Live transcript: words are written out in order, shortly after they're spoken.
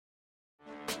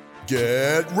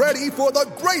Get ready for the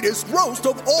greatest roast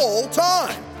of all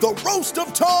time, the Roast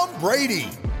of Tom Brady,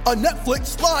 a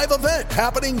Netflix live event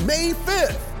happening May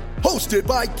 5th. Hosted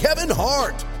by Kevin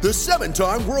Hart, the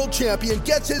 7-time world champion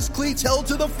gets his cleats held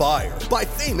to the fire by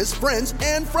famous friends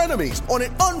and frenemies on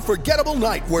an unforgettable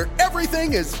night where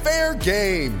everything is fair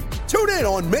game. Tune in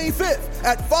on May 5th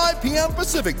at 5 p.m.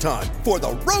 Pacific time for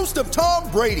the Roast of Tom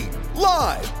Brady,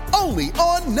 live only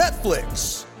on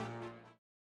Netflix.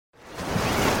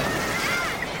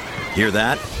 Hear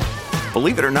that?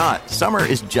 Believe it or not, summer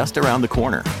is just around the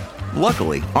corner.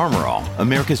 Luckily, Armor All,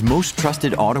 America's most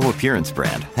trusted auto appearance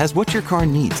brand, has what your car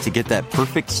needs to get that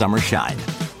perfect summer shine.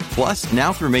 Plus,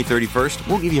 now through May 31st,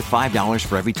 we'll give you $5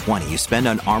 for every $20 you spend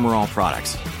on Armor All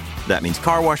products. That means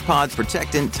car wash pods,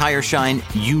 protectant, tire shine,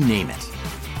 you name it.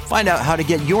 Find out how to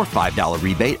get your $5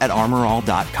 rebate at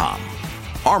armorall.com.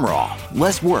 Armor All,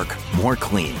 less work, more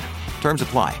clean. Terms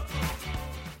apply.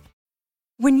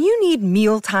 When you need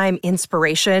mealtime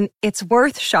inspiration, it's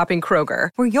worth shopping Kroger,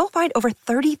 where you'll find over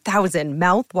 30,000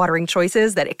 mouth-watering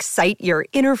choices that excite your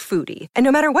inner foodie. And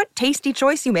no matter what tasty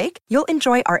choice you make, you'll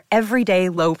enjoy our everyday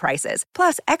low prices,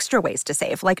 plus extra ways to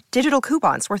save, like digital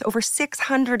coupons worth over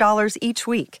 $600 each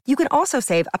week. You can also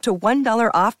save up to $1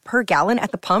 off per gallon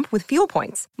at the pump with fuel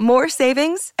points. More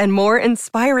savings and more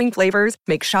inspiring flavors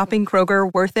make shopping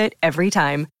Kroger worth it every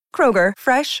time. Kroger,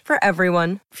 fresh for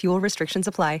everyone. Fuel restrictions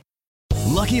apply.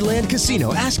 Lucky Land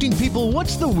Casino, asking people,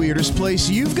 what's the weirdest place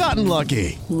you've gotten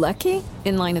lucky? Lucky?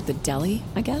 In line at the deli,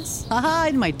 I guess? Aha,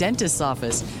 in my dentist's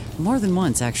office. More than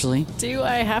once, actually. Do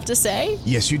I have to say?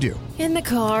 Yes, you do. In the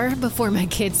car before my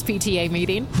kids' PTA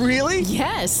meeting. Really?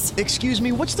 Yes. Excuse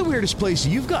me, what's the weirdest place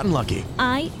you've gotten lucky?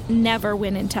 I never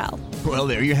win and tell. Well,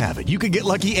 there you have it. You can get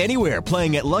lucky anywhere,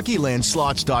 playing at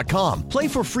LuckyLandSlots.com. Play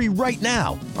for free right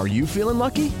now. Are you feeling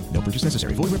lucky? No purchase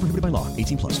necessary. Void where prohibited by law.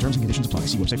 18 plus. Terms and conditions apply.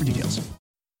 See website for details.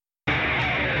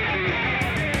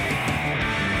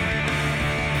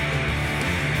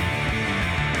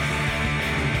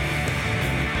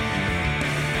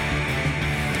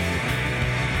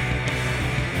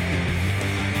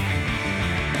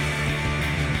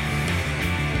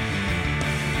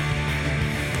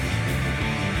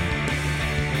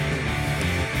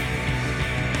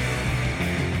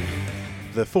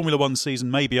 The Formula One season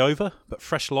may be over, but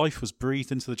fresh life was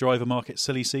breathed into the driver market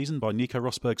silly season by Nico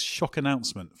Rosberg's shock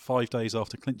announcement 5 days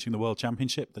after clinching the World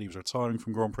Championship that he was retiring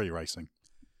from Grand Prix racing.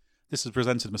 This has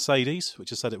presented Mercedes,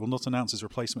 which has said it will not announce its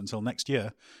replacement until next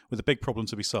year, with a big problem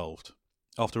to be solved.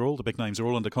 After all, the big names are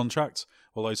all under contract,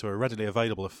 while those who are readily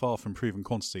available are far from proven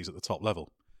quantities at the top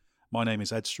level. My name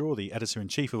is Ed Straw, the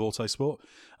editor-in-chief of Autosport,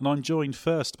 and I'm joined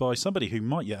first by somebody who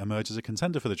might yet emerge as a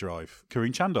contender for the drive,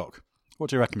 Karun Chandhok. What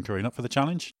do you reckon, Karun? Up for the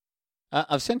challenge?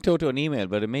 I've sent Toto an email,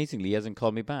 but amazingly he hasn't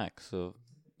called me back. So,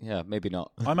 yeah, maybe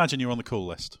not. I imagine you're on the call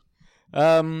list.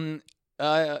 Well,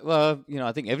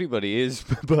 I think everybody is,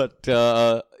 but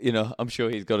I'm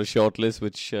sure he's got a short list,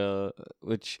 which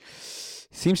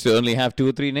seems to only have 2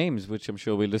 or 3 names, which I'm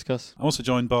sure we'll discuss. I'm also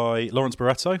joined by Lawrence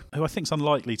Barretto, who I think is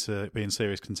unlikely to be in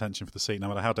serious contention for the seat, no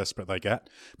matter how desperate they get.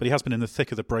 But he has been in the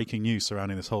thick of the breaking news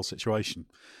surrounding this whole situation.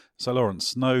 So,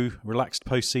 Lawrence, no relaxed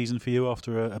post-season for you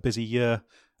after a busy year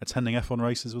attending F1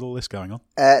 races with all this going on?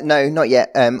 No, not yet.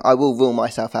 I will rule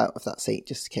myself out of that seat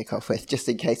just to kick off with, just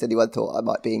in case anyone thought I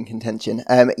might be in contention.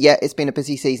 Yeah, it's been a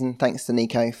busy season. Thanks to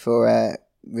Nico for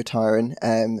retiring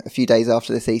a few days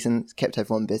after the season. It's kept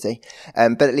everyone busy.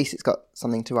 But at least it's got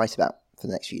something to write about for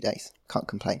the next few days. Can't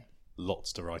complain.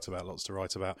 Lots to write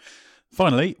about.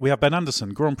 Finally, we have Ben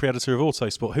Anderson, Grand Prix editor of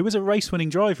Autosport, who is a race-winning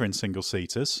driver in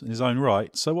single-seaters in his own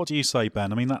right. So what do you say,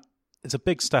 Ben? I mean, that it's a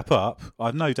big step up.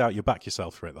 I've no doubt you'll back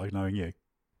yourself for it, though, knowing you.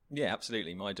 Yeah,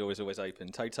 absolutely. My door is always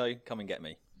open. Toto, come and get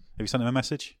me. Have you sent him a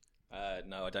message?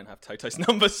 No, I don't have Toto's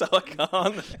number, so I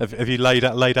can't. Have you laid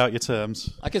out your terms?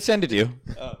 I can send it to you.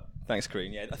 Thanks,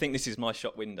 Karun. Yeah, I think this is my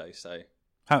shop window, so...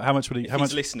 How much would he... If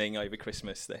he's listening over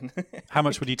Christmas, then... How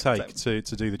much would you take to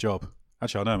do the job?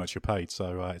 Actually, I know how much you're paid,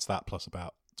 so it's that plus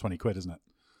about 20 quid, isn't it?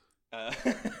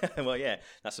 Well, yeah,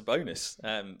 that's a bonus.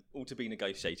 All to be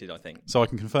negotiated, I think. So I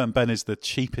can confirm Ben is the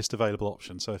cheapest available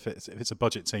option. So if it's a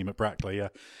budget team at Brackley,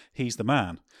 he's the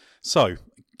man. So,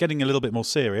 getting a little bit more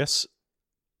serious,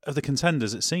 of the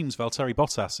contenders, it seems Valtteri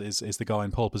Bottas is the guy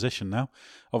in pole position now.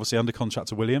 Obviously under contract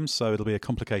to Williams, so it'll be a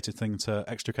complicated thing to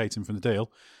extricate him from the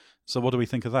deal. So what do we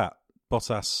think of that?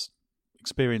 Bottas,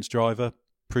 experienced driver,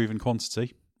 proven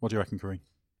quantity. What do you reckon, Karun?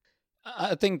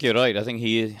 I think you're right. I think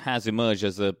he has emerged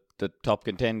as the top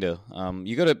contender.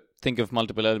 You got to think of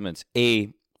multiple elements.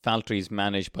 A, Valtteri is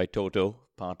managed by Toto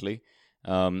partly.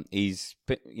 I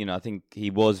think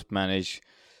he was managed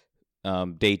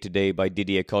day to day by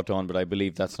Didier Cotton, but I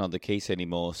believe that's not the case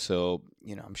anymore. So,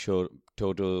 I'm sure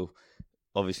Toto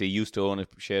obviously used to own a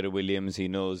share of Williams. He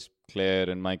knows Claire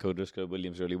and Mike O'Driscoll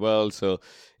Williams really well. So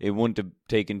it wouldn't have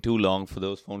taken too long for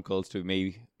those phone calls to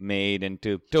be made. And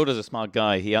Toto's a smart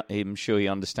guy. I'm sure he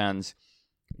understands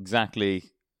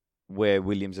exactly where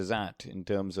Williams is at in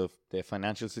terms of their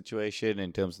financial situation,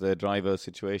 in terms of their driver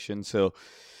situation. So,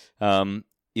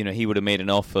 he would have made an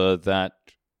offer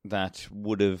that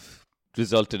would have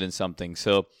resulted in something.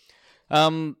 So,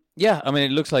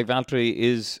 it looks like Valtteri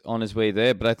is on his way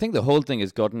there, but I think the whole thing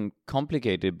has gotten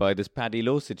complicated by this Paddy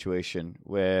Lowe situation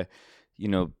where,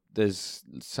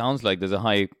 sounds like there's a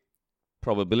high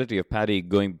probability of Paddy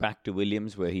going back to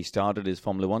Williams where he started his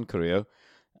Formula One career,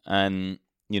 and,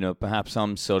 perhaps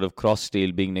some sort of cross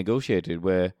deal being negotiated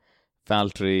where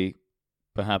Valtteri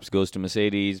perhaps goes to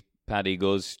Mercedes, Paddy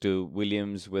goes to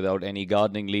Williams without any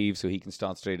gardening leave so he can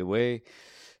start straight away.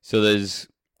 So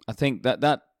I think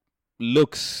that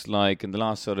looks like in the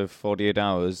last sort of 48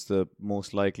 hours the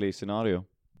most likely scenario.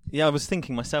 Yeah, I was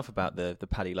thinking myself about the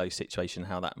Paddy Lowe situation,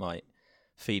 how that might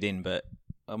feed in, but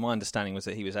my understanding was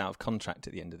that he was out of contract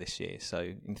at the end of this year,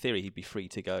 so in theory he'd be free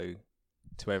to go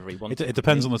to wherever he wanted. It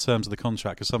depends on the terms of the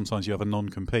contract, because sometimes you have a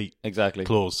non-compete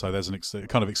clause, so there's a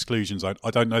kind of exclusion zone.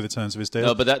 I don't know the terms of his deal.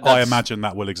 No, but I imagine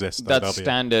that will exist. That's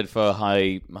standard for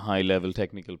high-level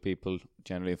technical people.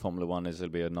 Generally in Formula One, there'll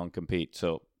be a non-compete.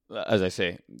 So, as I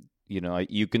say,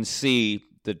 you can see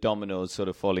the dominoes sort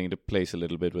of falling into place a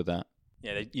little bit with that.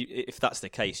 Yeah, if that's the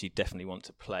case, you definitely want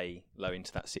to play Lowe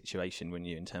into that situation, wouldn't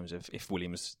you, in terms of if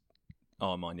Williams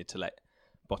are minded to let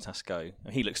Bottas go.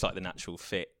 He looks like the natural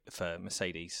fit for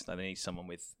Mercedes. They need someone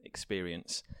with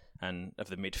experience, and of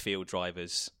the midfield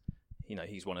drivers,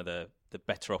 he's one of the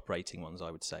better operating ones, I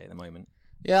would say, at the moment.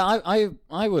 Yeah,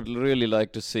 I would really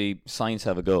like to see Sainz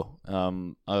have a go.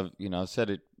 I've said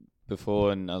it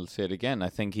before and I'll say it again. I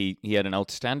think he had an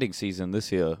outstanding season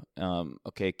this year.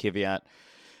 Kvyat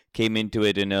came into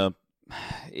it in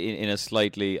a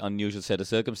slightly unusual set of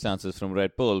circumstances from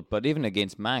Red Bull, but even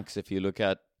against Max, if you look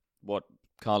at what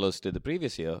Carlos did the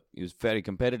previous year, he was very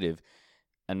competitive,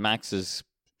 and Max has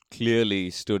clearly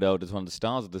stood out as one of the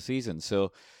stars of the season.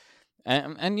 So,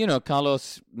 and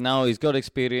Carlos, now he's got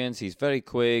experience, he's very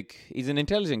quick, he's an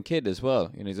intelligent kid as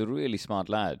well. He's a really smart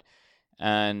lad,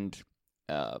 and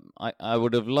I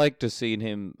would have liked to seen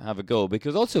him have a go,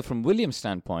 because also from Williams'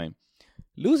 standpoint,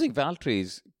 losing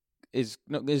Valtteri is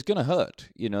going to hurt.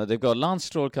 They've got Lance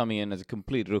Stroll coming in as a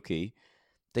complete rookie.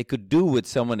 They could do with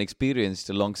someone experienced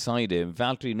alongside him.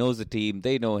 Valtteri knows the team.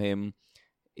 They know him.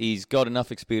 He's got enough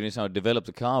experience now to develop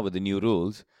the car with the new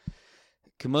rules.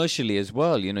 Commercially as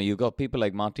well, you've got people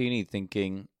like Martini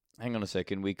thinking, hang on a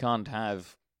second, we can't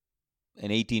have an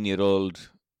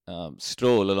 18-year-old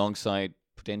Stroll alongside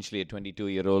potentially a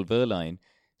 22-year-old Wehrlein.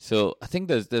 So I think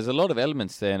there's a lot of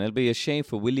elements there, and it'll be a shame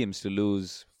for Williams to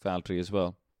lose Valtteri as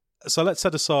well. So let's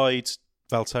set aside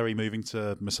Valtteri moving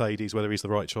to Mercedes, whether he's the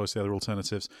right choice, the other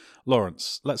alternatives.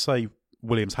 Lawrence, let's say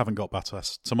Williams haven't got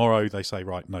Bottas. Tomorrow they say,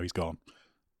 right, no, he's gone.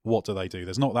 What do they do?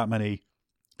 There's not that many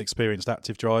experienced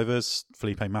active drivers.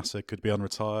 Felipe Massa could be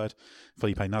unretired.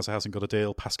 Felipe Nasser hasn't got a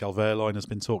deal. Pascal Wehrlein has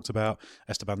been talked about.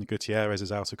 Esteban Gutierrez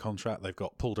is out of contract. They've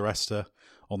got Paul di Resta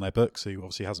on their books, who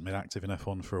obviously hasn't been active in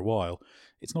F1 for a while.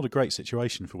 It's not a great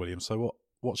situation for Williams. So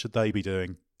what should they be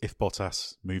doing if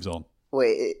Bottas moves on? Well,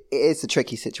 it is a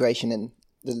tricky situation, and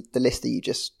the list that you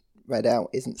just read out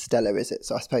isn't stellar, is it?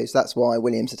 So I suppose that's why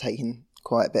Williams are taking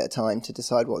quite a bit of time to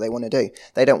decide what they want to do.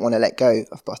 They don't want to let go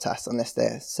of Bottas unless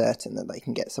they're certain that they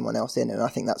can get someone else in, and I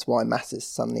think that's why Massa's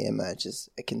suddenly emerged as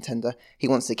a contender. He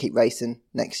wants to keep racing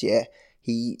next year.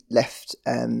 He left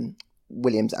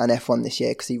Williams and F1 this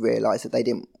year because he realised that they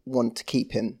didn't want to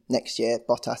keep him next year.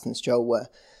 Bottas and Stroll were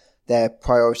their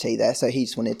priority there, so he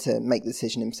just wanted to make the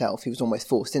decision himself. He was almost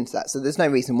forced into that, so there's no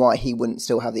reason why he wouldn't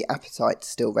still have the appetite to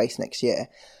still race next year.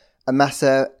 A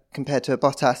Massa compared to a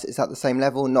Bottas, is at the same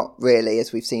level? Not really,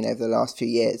 as we've seen over the last few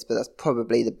years, but that's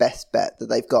probably the best bet that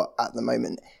they've got at the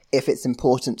moment, if it's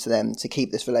important to them to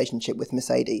keep this relationship with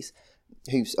Mercedes,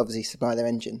 who obviously supply their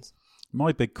engines.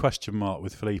 My big question mark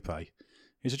with Felipe,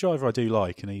 he's a driver I do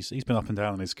like, and he's been up and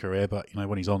down in his career, but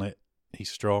when he's on it, he's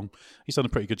strong. He's done a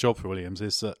pretty good job for Williams.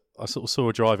 Is that I sort of saw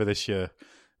a driver this year,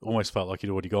 almost felt like he'd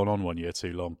already gone on 1 year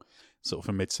too long. Sort of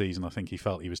from mid-season, I think he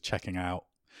felt he was checking out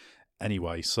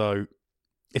anyway. So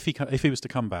if he was to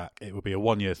come back, it would be a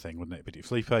 1 year thing, wouldn't it? But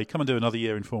Felipe, come and do another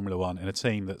year in Formula One in a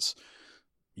team that's,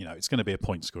 it's going to be a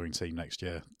point-scoring team next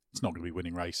year. It's not going to be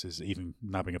winning races, even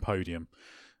nabbing a podium.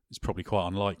 It's probably quite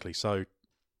unlikely. So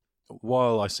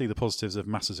while I see the positives of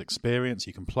Massa's experience,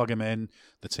 you can plug him in,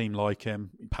 the team like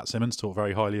him. Pat Simmons talked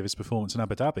very highly of his performance in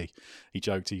Abu Dhabi. He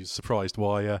joked he was surprised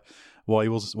why he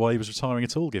was retiring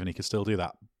at all, given he could still do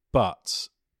that. But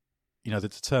the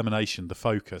determination, the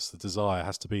focus, the desire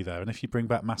has to be there. And if you bring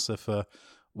back Massa for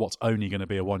what's only going to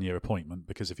be a 1-year appointment,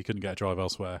 because if he couldn't get a drive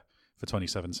elsewhere for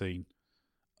 2017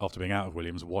 after being out of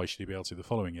Williams, why should he be able to the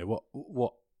following year?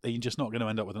 What are you just not going to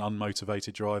end up with an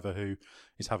unmotivated driver who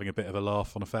is having a bit of a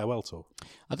laugh on a farewell tour?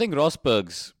 I think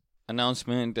Rosberg's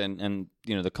announcement and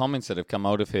the comments that have come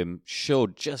out of him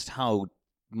showed just how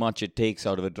much it takes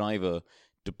out of a driver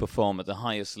to perform at the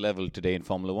highest level today in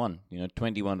Formula One.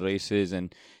 21 races,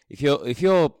 and if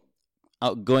you're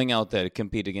going out there to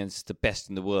compete against the best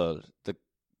in the world, the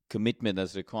commitment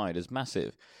that's required is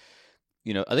massive.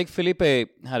 I think Felipe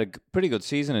had a pretty good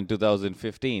season in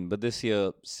 2015, but this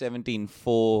year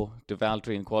 17-4 to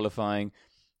Valtteri in qualifying,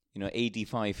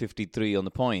 85-53 on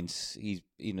the points. He's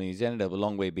ended up a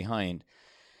long way behind,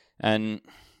 and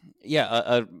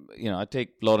I take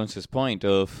Lawrence's point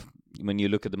of when you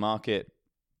look at the market,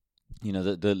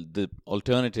 the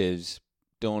alternatives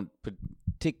don't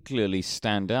particularly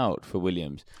stand out for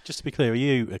Williams. Just to be clear, are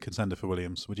you a contender for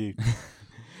Williams? Would you?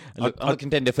 Look, I'm a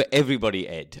contender for everybody,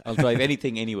 Ed. I'll drive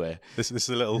anything, anywhere. This is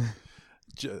a little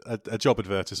a job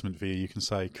advertisement for you. You can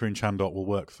say Karun Chandhok will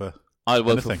work for. I'll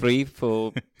work anything. for free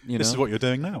for. This is what you're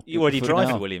doing now. You already drive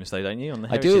for Williams, though, don't you? On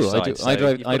the I do.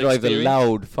 side, I drive the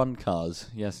loud, fun cars.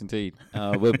 Yes, indeed.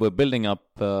 We're building up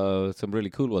some really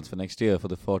cool ones for next year for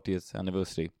the 40th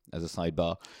anniversary as a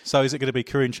sidebar. So is it going to be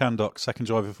Karun Chandhok, second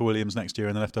driver for Williams next year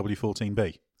in an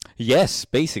FW14B? Yes,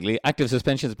 basically. Active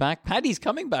suspension's back. Paddy's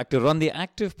coming back to run the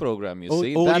active program,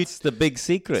 That's the big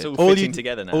secret. It's all fitting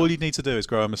together now. All you need to do is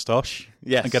grow a moustache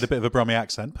and get a bit of a Brummie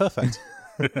accent. Perfect.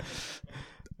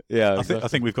 Yeah, I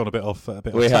think we've gone a bit off.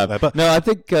 We have. There, but no, I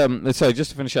think. Sorry,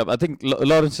 just to finish up, I think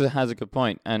Lawrence has a good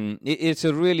point, and it's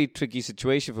a really tricky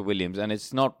situation for Williams, and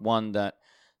it's not one that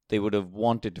they would have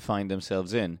wanted to find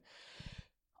themselves in.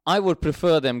 I would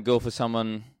prefer them go for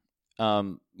someone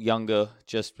younger,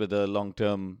 just with a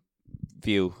long-term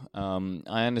view.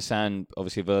 I understand,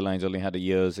 obviously, Verline's only had a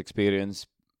year's experience,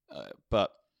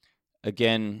 but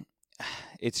again,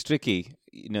 it's tricky.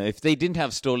 If they didn't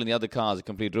have Stroll in the other cars, a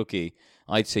complete rookie,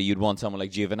 I'd say you'd want someone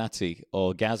like Giovinazzi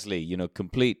or Gasly,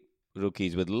 complete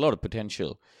rookies with a lot of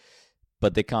potential,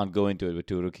 but they can't go into it with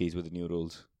two rookies with the new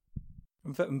rules.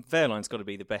 Verline's got to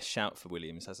be the best shout for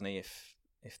Williams, hasn't he, if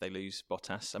they lose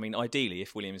Bottas? I mean, ideally,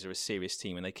 if Williams are a serious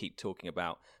team and they keep talking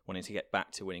about wanting to get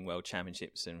back to winning world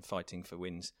championships and fighting for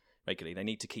wins regularly, they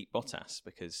need to keep Bottas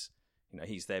because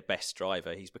he's their best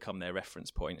driver. He's become their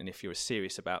reference point, and if you're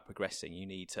serious about progressing, you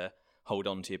need to hold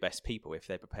on to your best people. If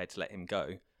they're prepared to let him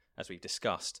go, as we've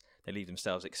discussed, they leave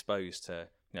themselves exposed to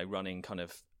running kind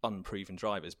of unproven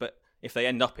drivers. But if they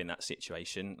end up in that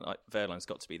situation, Verline's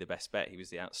got to be the best bet. He was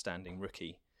the outstanding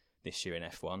rookie this year in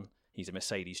F1. He's a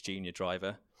Mercedes junior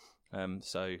driver,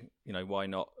 so why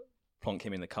not plonk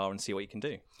him in the car and see what he can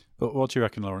do? But what do you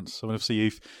reckon, Lawrence? I mean, obviously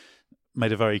you've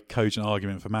made a very cogent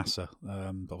argument for Massa.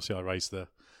 Obviously, I raised the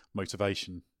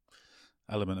motivation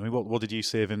element. I mean, what did you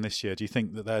see of him this year? Do you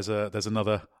think that there's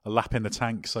another lap in the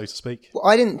tank, so to speak? Well,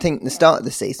 I didn't think the start of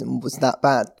the season was that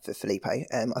bad for Felipe. I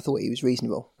thought he was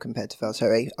reasonable compared to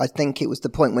Valtteri. I think it was the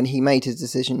point when he made his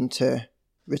decision to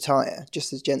retire,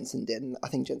 just as Jensen did, and I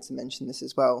think Jensen mentioned this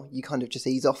as well. You kind of just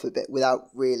ease off a bit without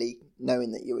really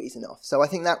knowing that you're easing off. So I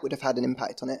think that would have had an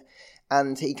impact on it.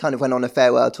 And he kind of went on a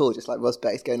farewell tour, just like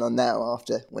Rosberg's going on now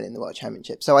after winning the World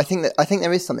Championship. So I think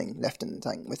there is something left in the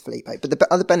tank with Felipe. But the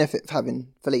other benefit of having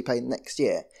Felipe next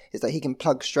year is that he can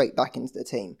plug straight back into the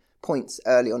team. Points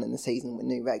early on in the season with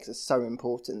new regs are so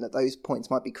important that those points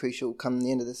might be crucial come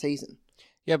the end of the season.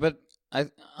 Yeah, but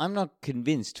I'm not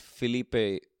convinced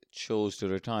Felipe chose to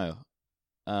retire.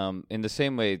 In the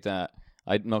same way that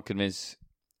I'm not convinced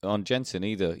on Jensen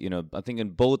either. I think in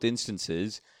both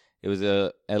instances, it was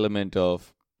a element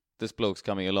of this bloke's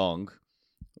coming along,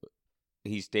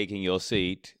 he's taking your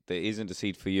seat, there isn't a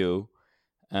seat for you,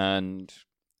 and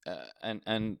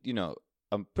I'm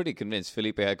pretty convinced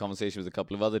Felipe had conversations with a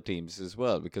couple of other teams as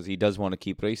well because he does want to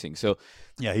keep racing. So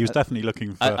yeah, he was definitely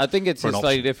looking for. I think it's a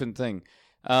slightly different thing.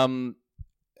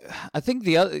 I think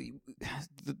the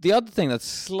other thing that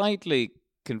slightly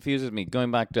confuses me, going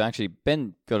back to actually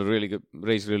Ben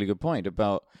raised a really good point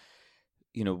about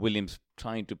Williams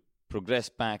trying to progress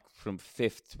back from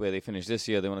fifth where they finished this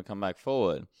year. They want to come back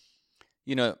forward.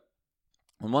 On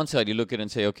one side you look at it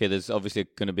and say, okay, there's obviously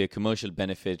going to be a commercial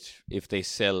benefit if they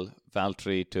sell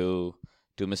Valtteri to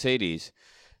Mercedes,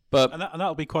 But and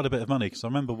that'll be quite a bit of money, because I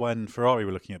remember when Ferrari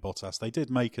were looking at Bottas, they did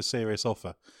make a serious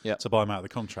offer to buy him out of the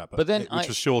contract, but then which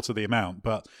was short of the amount.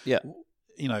 But yeah,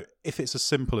 you know, if it's as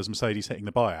simple as Mercedes hitting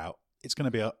the buyout, it's going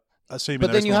to be assuming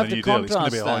but there's then not a new deal, it's going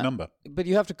to be a high that. number. But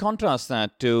you have to contrast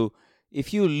that to,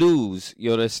 if you lose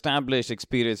your established,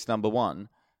 experienced number one,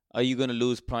 are you going to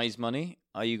lose prize money?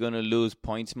 Are you going to lose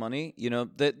points money? You know,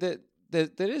 there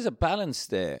is a balance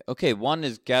there. Okay, one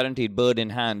is guaranteed bird in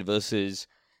hand versus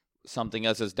something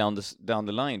else is down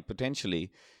the line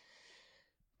potentially.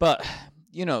 But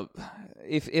you know,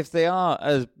 if they are,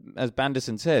 as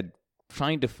Banderson said,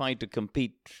 trying to fight to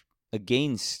compete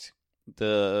against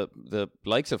the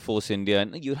likes of Force India,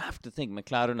 and you have to think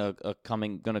McLaren are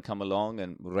going to come along,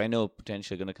 and Renault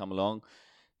potentially going to come along.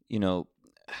 You know,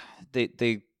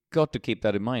 they got to keep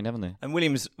that in mind, haven't they? And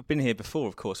Williams have been here before,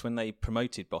 of course. When they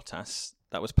promoted Bottas,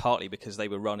 that was partly because they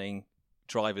were running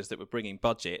drivers that were bringing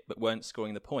budget but weren't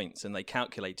scoring the points, and they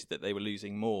calculated that they were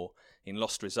losing more in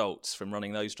lost results from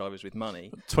running those drivers with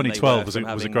money. 2012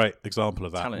 was a great example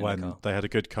of that, when they had a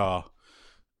good car.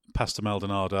 Pastor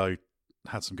Maldonado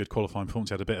had some good qualifying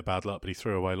performance. He had a bit of bad luck, but he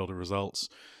threw away a lot of results.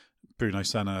 Bruno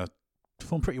Senna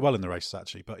performed pretty well in the races,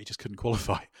 actually, but he just couldn't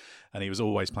qualify, and he was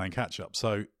always playing catch-up.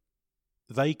 So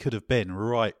they could have been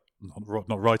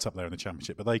not right up there in the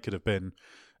championship, but they could have been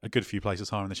a good few places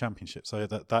higher in the championship. So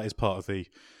that is part of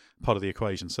the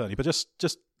equation, certainly. But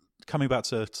just coming back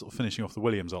to sort of finishing off the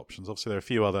Williams options, obviously there are a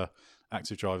few other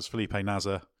active drivers. Felipe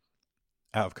Nasr,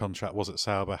 out of contract, was at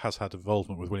Sauber, has had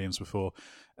involvement with Williams before.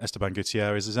 Esteban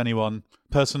Gutierrez. Is anyone,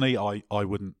 personally, I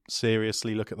wouldn't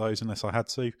seriously look at those unless I had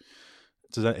to.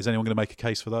 Is anyone going to make a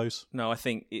case for those? No, I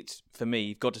think it's, for me,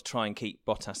 you've got to try and keep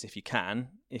Bottas if you can.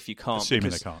 If you can't,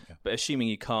 assuming they can't, yeah. But assuming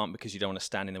you can't because you don't want to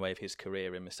stand in the way of his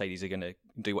career, and Mercedes are going to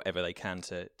do whatever they can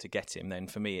to get him, then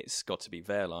for me it's got to be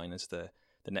Wehrlein as the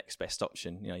next best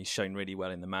option. You know, he's shown really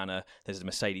well in the Manor. There's the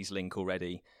Mercedes link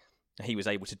already. He was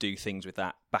able to do things with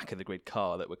that back of the grid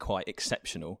car that were quite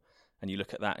exceptional. And you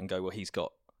look at that and go, well, he's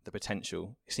got the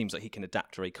potential. It seems like he can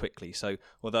adapt very quickly. So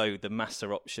although the Massa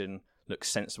option looks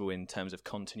sensible in terms of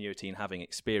continuity and having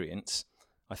experience,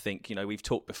 I think, you know, we've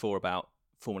talked before about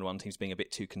Formula One teams being a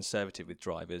bit too conservative with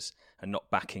drivers and not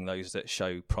backing those that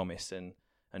show promise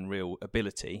and real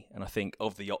ability. And I think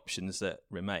of the options that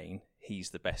remain, he's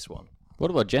the best one.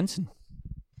 What about Jensen?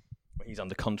 Well, he's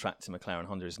under contract to McLaren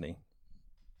Honda, isn't he?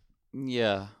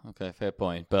 Yeah, okay, fair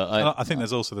point. But I think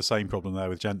there's also the same problem there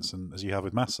with Jensen as you have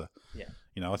with Massa. Yeah.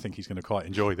 You know, I think he's going to quite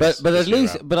enjoy this. But at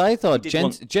least, but I thought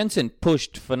Jensen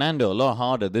pushed Fernando a lot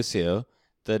harder this year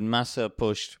than Massa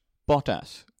pushed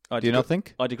Bottas. Do you not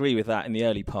think? I'd agree with that in the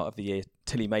early part of the year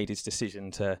till he made his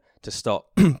decision to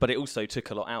stop. But it also took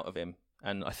a lot out of him.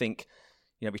 And I think,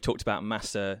 you know, we talked about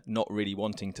Massa not really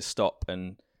wanting to stop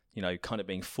and, you know, kind of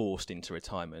being forced into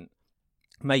retirement.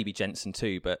 Maybe Jensen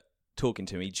too, but talking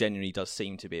to him, he genuinely does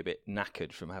seem to be a bit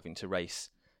knackered from having to race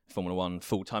Formula One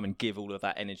full time and give all of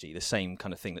that energy, the same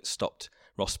kind of thing that stopped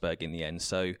Rosberg in the end.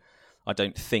 So I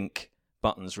don't think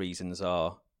Button's reasons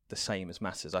are the same as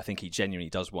Massa's. I think he genuinely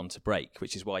does want to break,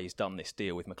 which is why he's done this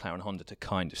deal with McLaren Honda to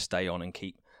kind of stay on and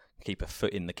keep a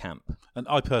foot in the camp. And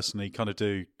I personally kind of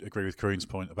do agree with Karun's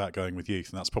point about going with youth,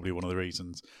 and that's probably one of the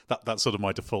reasons. That's sort of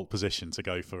my default position, to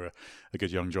go for a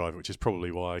good young driver, which is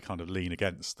probably why I kind of lean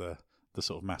against the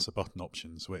sort of Massa Button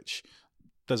options, which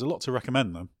there's a lot to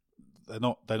recommend them.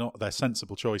 They're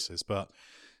sensible choices, but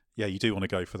yeah, you do want to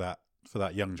go for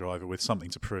that young driver with something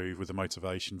to prove, with the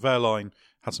motivation. Wehrlein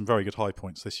had some very good high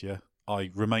points this year. I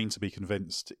remain to be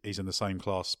convinced he's in the same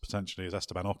class potentially as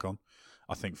Esteban Ocon.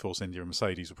 I think Force India and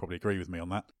Mercedes will probably agree with me on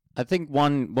that. I think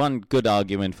one good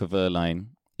argument for Wehrlein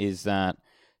is that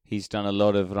he's done a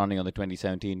lot of running on the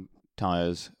 2017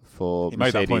 tyres for Mercedes. He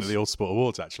made that point at the Autosport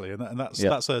Awards, actually, and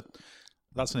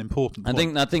that's an important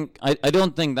point. I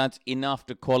don't think that's enough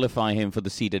to qualify him for the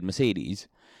seated Mercedes,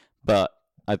 but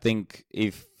I think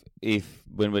if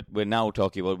when we're now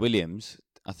talking about Williams,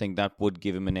 I think that would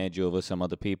give him an edge over some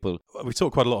other people. We've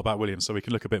talked quite a lot about Williams, so we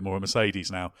can look a bit more at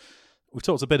Mercedes now. We've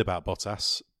talked a bit about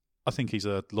Bottas. I think he's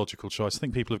a logical choice. I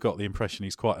think people have got the impression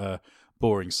he's quite a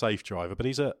boring, safe driver, but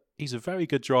he's a very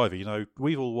good driver. You know,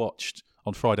 we've all watched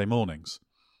on Friday mornings.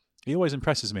 He always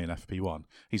impresses me in FP1.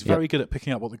 He's very good at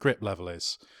picking up what the grip level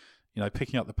is. You know,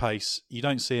 picking up the pace. You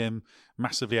don't see him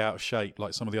massively out of shape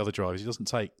like some of the other drivers. He doesn't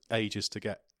take ages to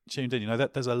get tuned in. You know,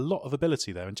 there's a lot of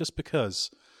ability there. And just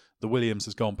because the Williams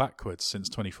has gone backwards since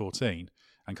 2014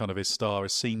 and kind of his star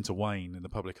is seen to wane in the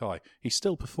public eye, he's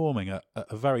still performing at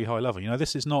a very high level. You know,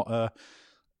 this is not a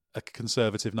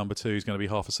conservative number two who's going to be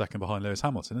half a second behind Lewis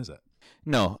Hamilton, is it?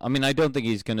 No, I mean, I don't think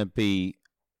he's going to be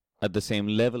at the same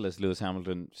level as Lewis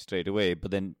Hamilton straight away.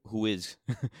 But then who is?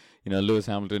 Lewis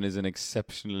Hamilton is an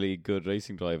exceptionally good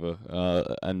racing driver,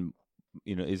 and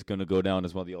is going to go down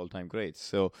as one of the all-time greats.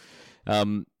 So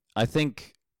I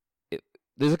think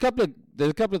there's a couple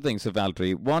of things for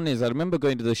Valtteri. One is I remember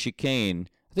going to the chicane.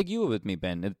 I think you were with me,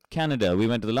 Ben, at Canada. We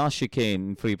went to the last chicane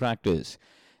in free practice,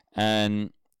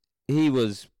 and he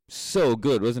was so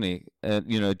good, wasn't he?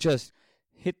 Just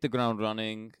hit the ground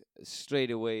running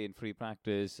straight away in free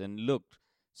practice and looked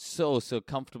so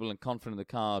comfortable and confident in the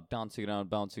car, dancing around,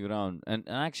 bouncing around. And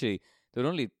actually, there were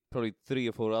only probably 3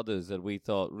 or 4 others that we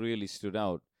thought really stood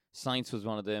out. Sainz was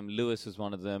one of them. Lewis was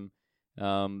one of them.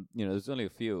 There's only a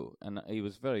few, and he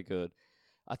was very good.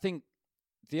 I think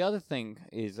the other thing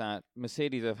is that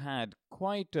Mercedes have had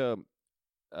quite a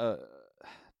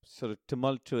sort of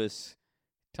tumultuous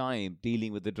time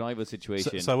dealing with the driver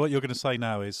situation. So what you're going to say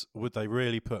now is, would they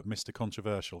really put Mr.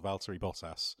 Controversial, Valtteri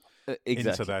Bottas,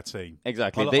 into their team?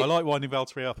 Exactly. I like winding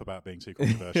Valtteri up about being too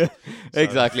controversial.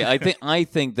 Exactly. I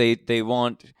think they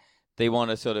want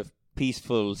a sort of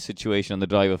peaceful situation on the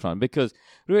driver front, because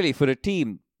really for a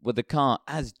team with the car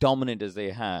as dominant as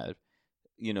they have,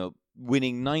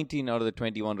 winning 19 out of the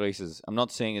 21 races, I'm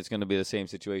not saying it's going to be the same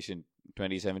situation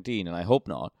 2017, and I hope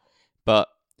not, but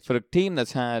for a team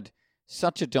that's had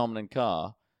such a dominant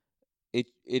car, it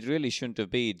really shouldn't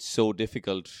have been so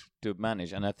difficult to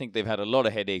manage. And I think they've had a lot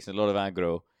of headaches and a lot of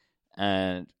aggro.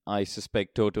 And I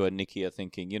suspect Toto and Nicky are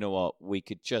thinking, you know what, we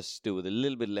could just do with a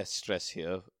little bit less stress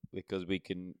here, because we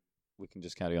can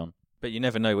just carry on. But you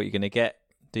never know what you're going to get,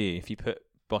 do you? If you put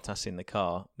Bottas in the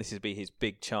car, this would be his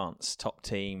big chance, top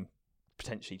team,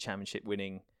 potentially championship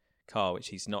winning car, which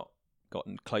he's not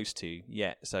gotten close to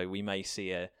yet. So we may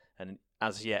see an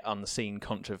as yet unseen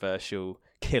controversial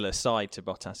killer side to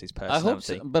Bottas's personality. I hope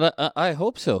so, but I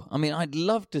hope so. I mean, I'd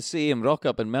love to see him rock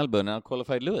up in Melbourne and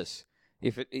qualified Lewis.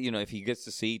 If he gets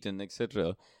the seat and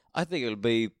etc. I think it'll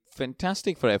be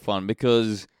fantastic for F1,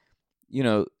 because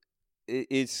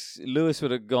it's Lewis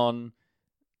would have gone.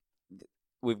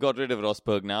 We've got rid of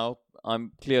Rosberg now.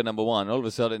 I'm clear number 1. All of a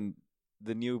sudden,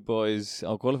 the new boys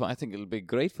are qualified. I think it'll be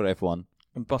great for F1.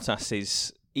 And Bottas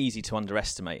is easy to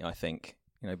underestimate, I think,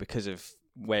 because of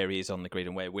where he is on the grid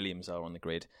and where Williams are on the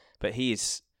grid. But he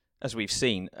is, as we've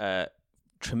seen,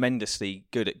 tremendously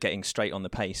good at getting straight on the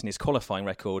pace. And his qualifying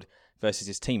record versus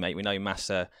his teammate, we know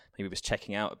Massa maybe was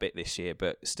checking out a bit this year,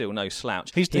 but still no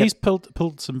slouch. He's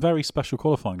pulled some very special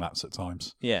qualifying laps at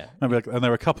times. Yeah. And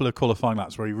there were a couple of qualifying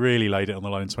laps where he really laid it on the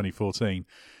line in 2014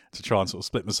 to try and sort of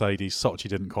split Mercedes. Sochi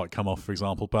didn't quite come off, for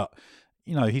example, but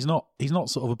he's not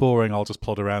sort of a boring, I'll just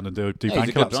plod around and do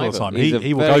bank laps all the time. He's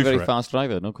he will very, go very for fast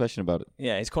driver, no question about it.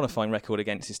 Yeah, his qualifying record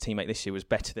against his teammate this year was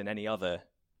better than any other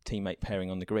teammate pairing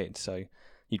on the grid. So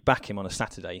you'd back him on a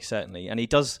Saturday, certainly. And he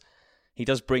does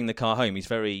bring the car home. He's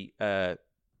very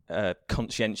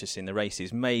conscientious in the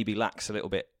races. Maybe lacks a little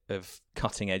bit of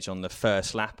cutting edge on the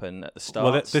first lap and at the start.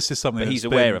 Well, this is something. But he's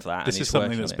aware of that. This is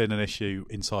something that's been an issue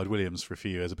inside Williams for a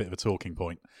few years. A bit of a talking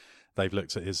point. They've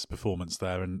looked at his performance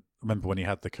there, and remember when he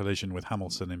had the collision with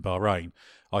Hamilton in Bahrain?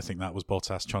 I think that was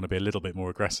Bottas trying to be a little bit more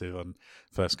aggressive on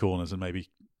first corners and maybe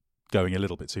going a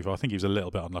little bit too far. I think he was a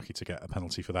little bit unlucky to get a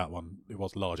penalty for that one. It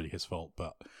was largely his fault,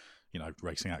 but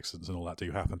racing accidents and all that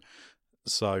do happen.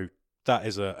 So that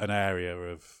is an area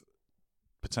of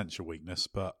potential weakness.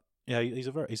 But yeah, he's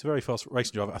a very fast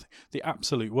racing driver. I think the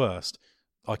absolute worst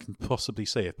I can possibly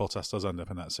see if Bottas does end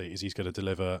up in that seat is he's going to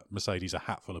deliver Mercedes a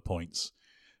hatful of points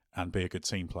and be a good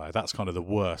team player. That's kind of the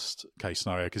worst case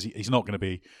scenario, because he's not going to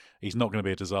be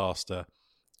a disaster.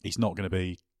 He's not going to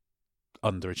be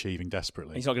underachieving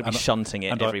desperately. He's not going to be shunting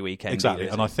it every weekend. Exactly,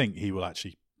 and I think he will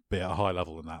actually be at a high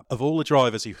level than that. Of all the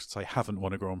drivers who say haven't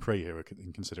won a Grand Prix here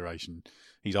in consideration,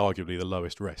 he's arguably the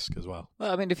lowest risk as well.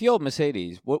 Well, I mean, if you're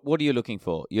Mercedes, what are you looking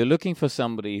for? You're looking for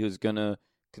somebody who's going to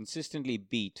consistently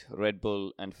beat Red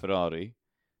Bull and Ferrari,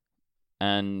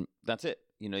 and that's it.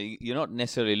 You're not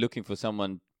necessarily looking for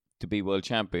someone to be world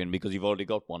champion because you've already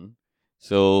got one.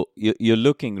 So you're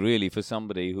looking really for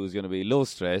somebody who's going to be low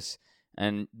stress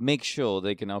and make sure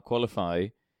they can now qualify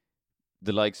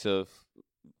the likes of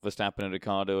Verstappen and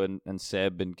Ricciardo and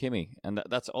Seb and Kimi. And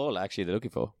that's all actually they're looking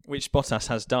for. Which Bottas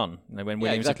has done. When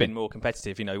Williams have been more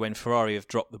competitive, when Ferrari have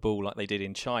dropped the ball like they did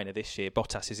in China this year,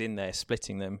 Bottas is in there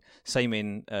splitting them. Same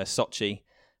in Sochi.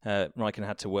 Raikkonen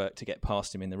had to work to get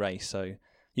past him in the race. So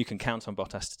you can count on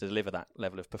Bottas to deliver that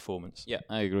level of performance. Yeah,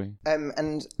 I agree.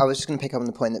 And I was just going to pick up on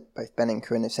the point that both Ben and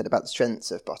Corinne have said about the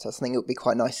strengths of Bottas. I think it would be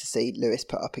quite nice to see Lewis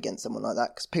put up against someone like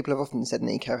that, because people have often said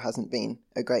Nico hasn't been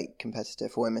a great competitor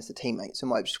for him as a teammate, so it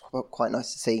might be quite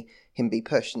nice to see him be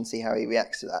pushed and see how he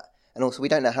reacts to that. And also, we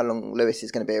don't know how long Lewis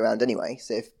is going to be around anyway.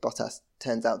 So if Bottas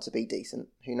turns out to be decent,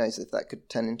 who knows if that could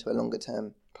turn into a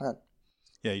longer-term plan.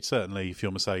 Yeah, you'd certainly, if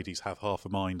you're Mercedes, have half a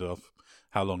mind of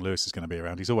how long Lewis is going to be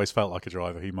around. He's always felt like a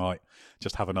driver who might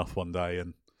just have enough one day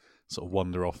and sort of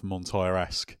wander off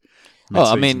Montoya-esque. Oh,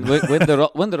 I mean, when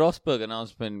the Rosberg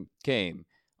announcement came,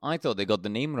 I thought they got the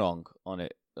name wrong on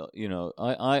it.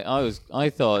 I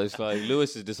thought it's like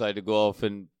Lewis has decided to go off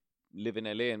and live in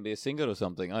LA and be a singer or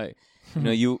something.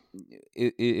 It'd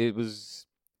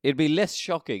be less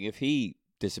shocking if he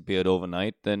disappeared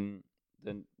overnight than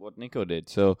what Nico did.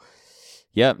 So,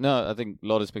 yeah, no, I think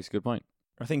Lourdes makes a good point.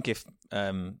 I think if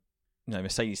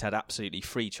Mercedes had absolutely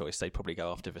free choice, they'd probably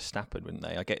go after Verstappen, wouldn't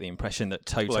they? I get the impression that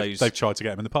Toto's... they've tried to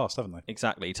get him in the past, haven't they?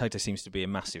 Exactly. Toto seems to be a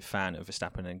massive fan of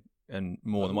Verstappen and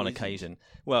more than one occasion.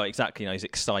 Well, exactly. He's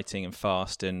exciting and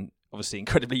fast and obviously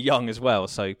incredibly young as well,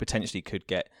 so potentially could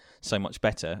get so much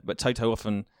better. But Toto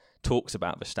often talks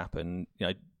about Verstappen.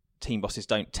 Team bosses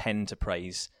don't tend to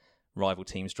praise rival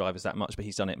teams' drivers that much, but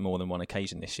he's done it more than one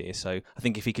occasion this year. So I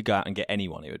think if he could go out and get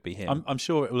anyone, it would be him. I'm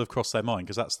sure it will have crossed their mind,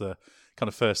 because that's the kind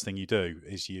of first thing you do.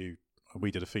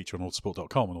 We did a feature on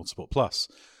Autosport.com and Autosport Plus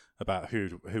about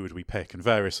who would we pick, and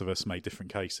various of us made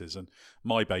different cases. And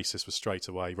my basis was straight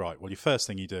away, right, well, your first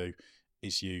thing you do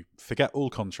is you forget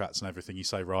all contracts and everything. You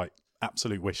say, right,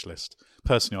 absolute wish list.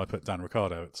 Personally, I put Dan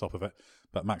Ricciardo at the top of it,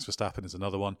 but Max Verstappen is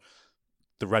another one.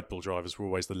 The Red Bull drivers were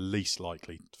always the least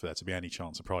likely for there to be any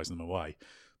chance of prizing them away.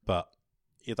 But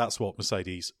that's what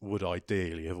Mercedes would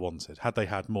ideally have wanted. Had they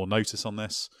had more notice on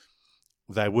this,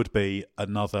 there would be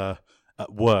another,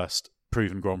 at worst,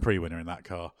 proven Grand Prix winner in that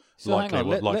car, so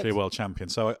likely a world champion.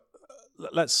 So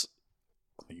let's...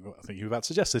 I think you were about to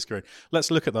suggest this, Green.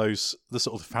 Let's look at the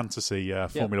sort of fantasy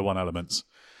Formula One elements.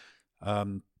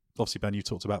 Obviously, Ben, you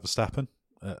talked about Verstappen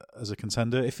as a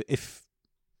contender. If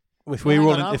we were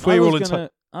all in,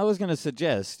 I was going to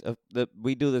suggest that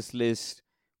we do this list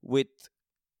with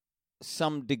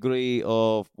some degree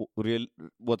of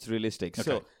what's realistic.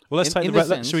 Okay. So, well,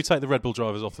 should we take the Red Bull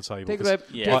drivers off the table?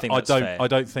 I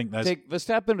don't think there's. Take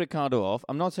Verstappen, Ricciardo off.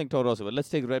 I'm not saying Toro Rosso, but let's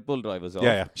take Red Bull drivers off.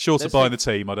 Yeah. Short of buying the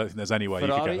team, I don't think there's any way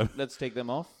Ferrari, you could get them. Let's take them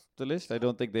off the list. I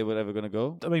don't think they were ever going to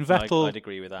go. I mean, Vettel. I'd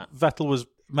agree with that. Vettel was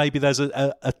maybe there's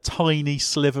a tiny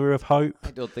sliver of hope.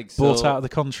 I don't think so. Bought out of the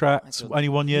contract, only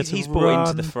 1 year to He's run. bought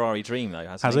into the Ferrari dream, though,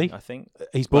 hasn't he? I think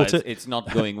he's bought it. It's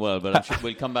not going well, but I'm sure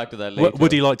we'll come back to that later.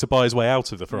 Would he like to buy his way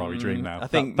out of the Ferrari dream now? I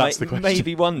think that's the question.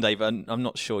 Maybe one day, but I'm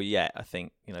not sure yet. I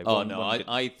think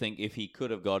I think if he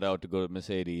could have got out to go to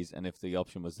Mercedes, and if the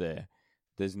option was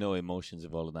there's no emotions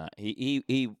of all of that.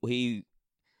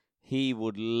 He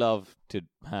would love to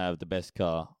have the best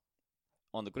car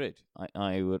on the grid.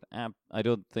 I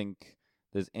don't think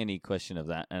there's any question of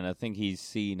that, and I think he's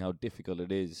seen how difficult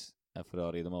it is at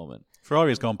Ferrari at the moment.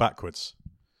 Ferrari has gone backwards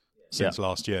since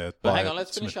last year. But hang on,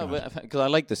 let's finish up because I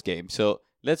like this game. So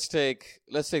let's take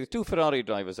the two Ferrari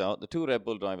drivers out, the two Red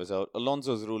Bull drivers out.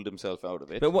 Alonso's ruled himself out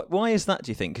of it. But why is that,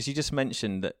 do you think? Because you just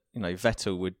mentioned that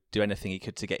Vettel would do anything he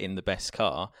could to get in the best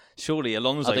car. Surely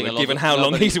Alonso would, given how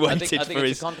long he's waited for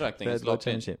his contract thing. He's locked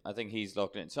in. I think he's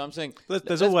locked in. So I'm saying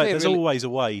there's always a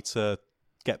way to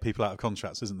get people out of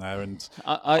contracts, isn't there? And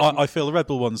I feel the Red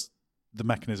Bull ones, the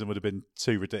mechanism would have been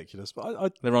too ridiculous.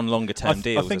 But they're on longer term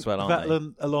deals as well, aren't they?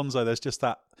 Vettel, Alonso, there's just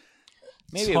that.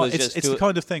 Maybe it's the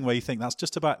kind of thing where you think that's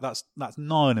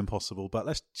nigh on impossible, but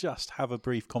let's just have a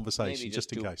brief conversation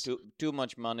just in case. Too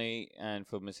much money, and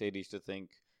for Mercedes to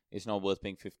think it's not worth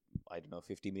paying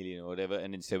 50 million or whatever,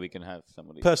 and instead we can have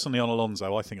somebody. Personally, on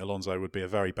Alonso, I think Alonso would be a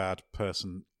very bad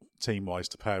person team-wise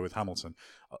to pair with Hamilton.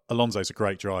 Alonso's a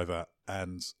great driver,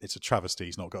 and it's a travesty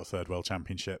he's not got a third world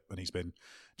championship, and he's been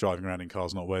driving around in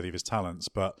cars not worthy of his talents.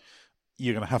 But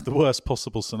you're going to have the worst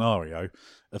possible scenario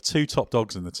of two top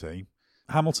dogs in the team.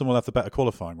 Hamilton will have the better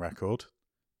qualifying record.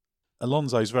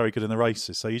 Alonso's very good in the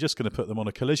races, so you're just going to put them on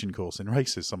a collision course in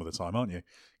races some of the time, aren't you?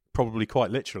 Probably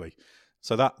quite literally.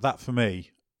 So that for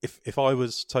me, if I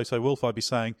was Toto Wolff, I'd be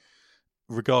saying,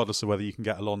 regardless of whether you can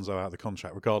get Alonso out of the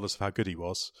contract, regardless of how good he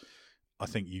was, I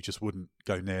think you just wouldn't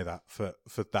go near that for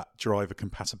that driver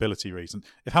compatibility reason.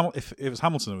 If it was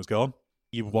Hamilton that was gone,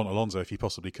 you would want Alonso if you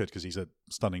possibly could, because he's a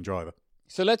stunning driver.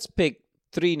 So let's pick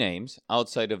 3 names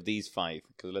outside of these 5,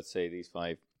 because let's say these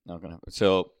 5 not going to happen.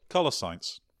 So Carlos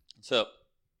Sainz. So,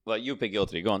 well, you pick your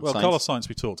 3. Go on. Well, Sainz. Carlos Sainz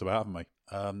we talked about, haven't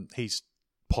we? He's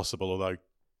possible, although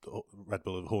Red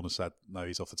Bull Horner said no,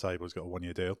 he's off the table. He's got a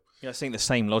 1-year deal. Yeah, I think the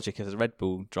same logic as the Red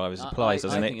Bull drivers applies,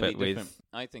 doesn't it? But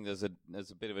I think there's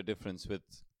a bit of a difference with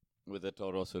the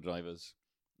Toro Rosso drivers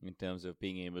in terms of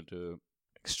being able to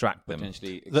extract them.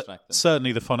 Potentially extract them.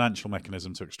 Certainly the financial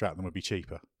mechanism to extract them would be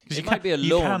cheaper. It might be a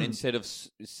loan instead of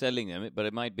selling them, but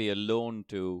it might be a loan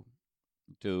to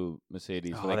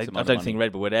Mercedes. I don't think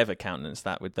Red Bull would ever countenance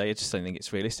that, would they? I just don't think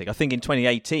it's realistic. I think in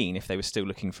 2018, if they were still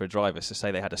looking for a driver, so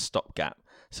say they had a stopgap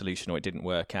solution or it didn't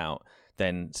work out,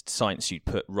 then Sainz you'd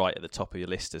put right at the top of your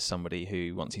list as somebody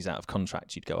who, once he's out of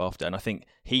contract, you'd go after. And I think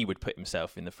he would put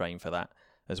himself in the frame for that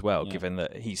as well, given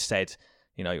that he said,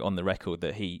 on the record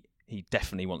that he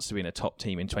definitely wants to be in a top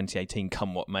team in 2018,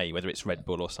 come what may, whether it's Red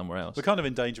Bull or somewhere else. We're kind of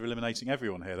in danger of eliminating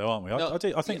everyone here, though, aren't we? No. I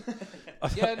think. I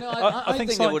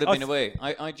think there would have been a way.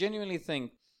 I genuinely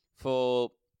think for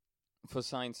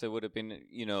Sainz there would have been,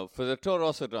 for the Toro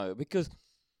Rosso driver, because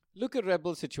look at Red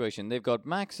Bull's situation. They've got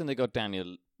Max and they've got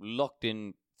Daniel locked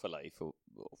in for life or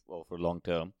for long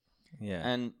term. Yeah,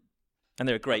 and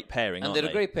they're a great pairing. And they're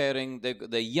a great pairing.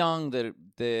 They're young.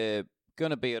 They're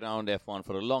going to be around F1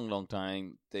 for a long, long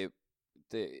time. They're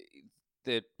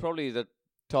probably the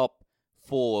top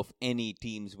 4 of any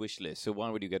team's wish list. So why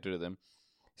would you get rid of them?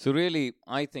 So really,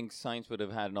 I think Sainz would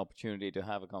have had an opportunity to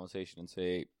have a conversation and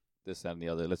say this, that, and the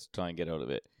other. Let's try and get out of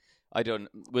it.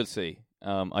 We'll see.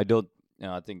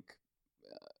 I think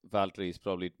Valtteri is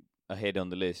probably ahead on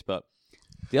the list, but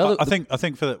the other. I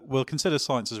think for that, we'll consider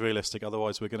Sainz as realistic.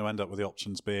 Otherwise, we're going to end up with the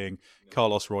options being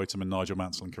Carlos Reutemann, Nigel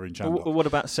Mansell, and Karim Chandler. Well, what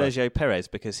about Sergio Perez?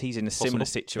 Because he's in a similar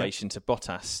situation to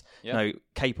Bottas. Yeah.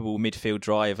 Capable midfield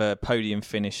driver, podium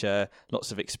finisher,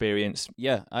 lots of experience.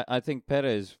 Yeah, I think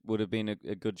Perez would have been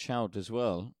a good shout as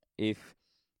well if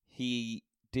he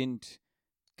didn't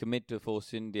commit to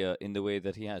Force India in the way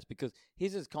that he has, because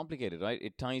his is complicated, right?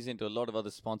 It ties into a lot of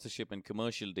other sponsorship and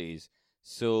commercial days.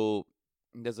 So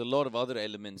there's a lot of other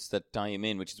elements that tie him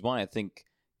in, which is why I think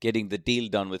getting the deal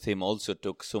done with him also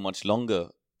took so much longer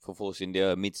for Force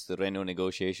India amidst the Renault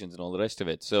negotiations and all the rest of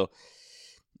it. So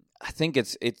I think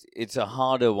it's a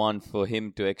harder one for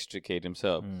him to extricate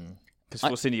himself. Because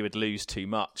Force India would lose too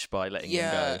much by letting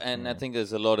him go. And I think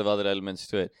there's a lot of other elements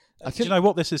to it. Do you know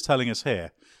what this is telling us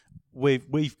here?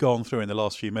 We've gone through in the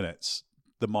last few minutes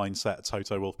the mindset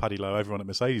Toto Wolff, Paddy Lowe, everyone at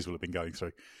Mercedes will have been going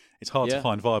through. It's hard to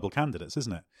find viable candidates,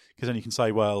 isn't it? Because then you can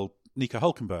say, well, Nico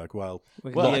Hülkenberg,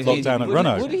 locked down at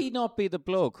Renault. Would he not be the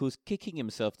bloke who's kicking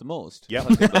himself the most? Yeah.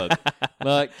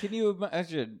 Like, can you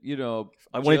imagine,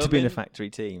 I wanted to be in a factory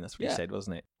team, that's what he said,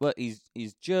 wasn't it? Well, he's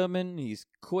German, he's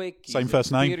quick, same he's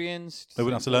first name. experienced. They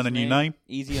wouldn't have to learn a new name.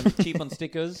 Easy and cheap on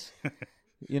stickers.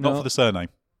 Not for the surname.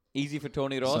 Easy for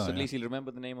Tony Ross. At least he'll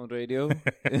remember the name on radio.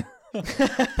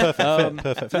 Perfect.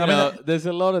 There's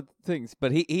a lot of things,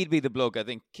 but he'd be the bloke, I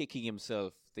think, kicking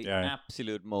himself the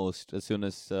absolute most as soon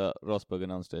as Rosberg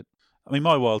announced it. I mean,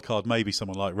 my wild card may be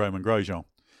someone like Romain Grosjean,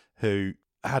 who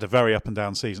had a very up and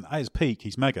down season. At his peak,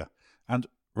 he's mega. And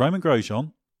Romain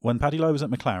Grosjean, when Paddy Lowe was at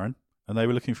McLaren, and they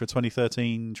were looking for a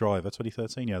 2013 driver,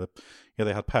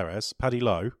 they had Perez. Paddy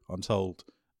Lowe, I'm told,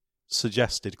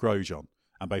 suggested Grosjean,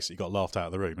 and basically got laughed out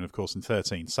of the room. And of course, in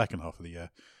 13, second half of the year,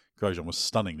 Grosjean was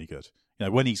stunningly good.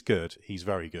 When he's good, he's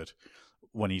very good.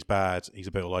 When he's bad, he's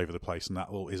a bit all over the place, and that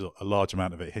is a large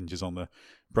amount of it hinges on the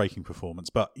braking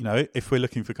performance. But if we're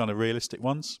looking for kind of realistic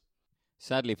ones,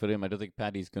 sadly for him, I don't think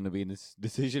Paddy's going to be in this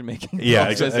decision-making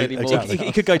process anymore. Exactly.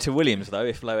 He could go to Williams though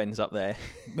if Lowe ends up there.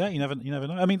 Yeah, you never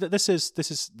know. I mean, this is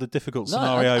the difficult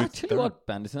scenario. I tell you what,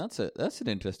 Bandison, that's an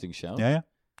interesting shout. Yeah.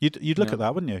 You'd look at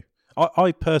that, wouldn't you?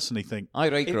 I personally think I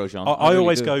rate Grosjean. I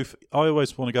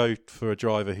always want to go for a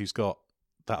driver who's got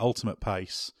that ultimate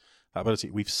pace, that ability.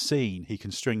 We've seen he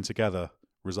can string together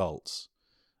results,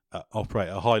 operate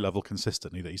at a high level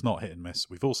consistently. That he's not hit and miss.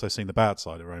 We've also seen the bad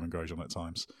side of Romain Grosjean at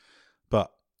times,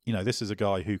 but this is a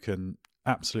guy who can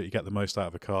absolutely get the most out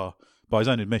of a car. By his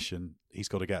own admission, he's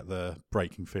got to get the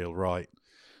braking feel right,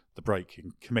 the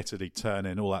braking committedly turn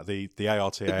in, all that, the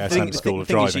ART, ASM school of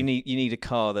driving. You need a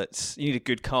car you need a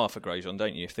good car for Grosjean,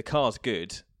 don't you? If the car's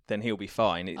good, then he'll be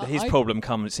fine. His problem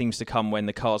seems to come when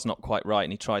the car's not quite right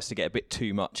and he tries to get a bit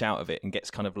too much out of it and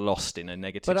gets kind of lost in a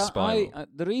negative spiral.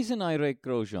 The reason I rate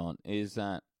Grosjean is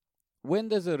that when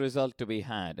there's a result to be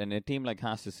had, and a team like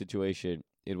Haas's situation,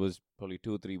 it was probably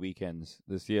 2 or 3 weekends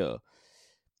this year,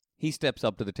 he steps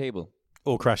up to the table.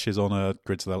 Or crashes on a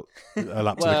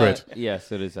lap to the grid.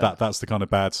 Yes, it is. That's the kind of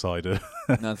bad side.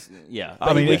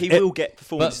 I mean, he will get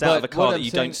performance out of a car that you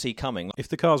don't see coming. If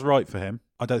the car's right for him,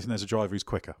 I don't think there's a driver who's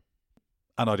quicker.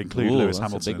 And I'd include Lewis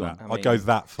Hamilton in that. I'd go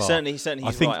that far. Certainly he's right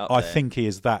up there. I think he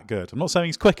is that good. I'm not saying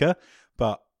he's quicker,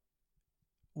 but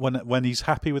when he's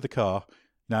happy with the car,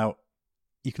 now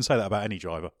you can say that about any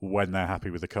driver. When they're happy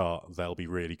with the car, they'll be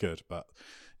really good. But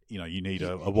you need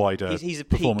a wider he's a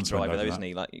performance driver, though, isn't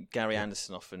he? Like Gary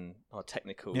Anderson, often our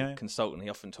technical consultant, he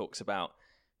often talks about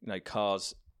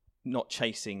cars not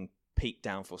chasing peak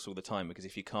downforce all the time, because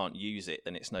if you can't use it,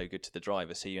 then it's no good to the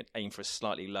driver. So you aim for a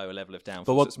slightly lower level of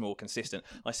downforce that's more consistent.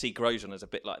 I see Grosjean as a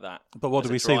bit like that. But what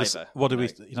did we see?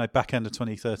 Back end of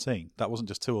 2013? That wasn't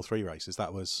just 2 or 3 races.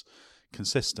 That was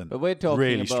consistent. But we're talking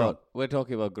really about strong. We're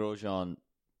talking about Grosjean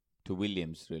to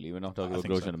Williams, really. We're not talking about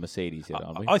Grosjean to Mercedes here,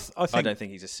 aren't we? I don't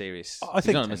think he's a serious. He's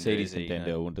not a Mercedes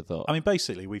contender. I wouldn't have thought. I mean,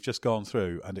 basically, we've just gone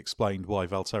through and explained why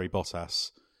Valtteri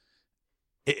Bottas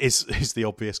is the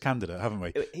obvious candidate, haven't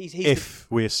we? If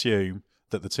we assume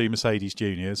that the 2 Mercedes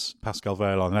juniors, Pascal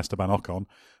Wehrlein and Esteban Ocon,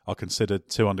 are considered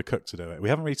too undercooked to do it. We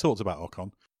haven't really talked about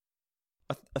Ocon.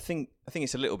 I think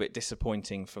it's a little bit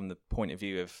disappointing from the point of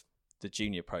view of the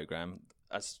junior program,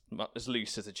 as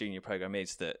loose as the junior program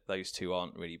is, that those two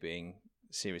aren't really being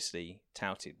seriously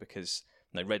touted, because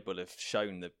Red Bull have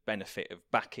shown the benefit of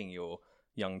backing your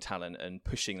young talent and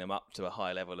pushing them up to a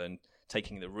higher level and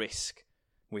taking the risk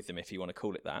with them, if you want to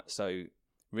call it that. So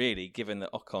really, given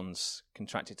that Ocon's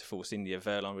contracted to Force India,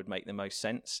 Wehrlein would make the most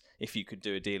sense if you could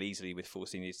do a deal easily with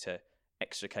Force India to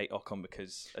extricate Ocon,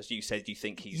 because, as you said, you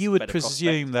think he's You would better presume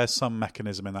prospect. there's some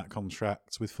mechanism in that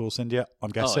contract with Force India, I'm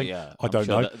guessing. Oh, yeah. I don't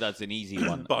know. That's an easy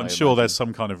one. But I'm sure there's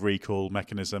some kind of recall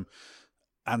mechanism.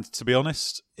 And to be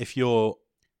honest, if you're...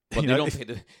 But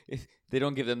they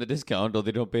don't give them the discount, or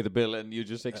they don't pay the bill, and you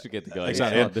just extricate the guy.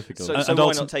 Exactly. It's not difficult. So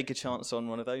why not take a chance on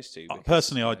one of those two? Because,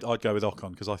 personally, I'd go with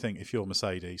Ocon, because I think if you're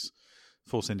Mercedes,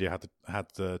 Force India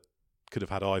could have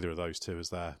had either of those two as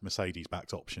their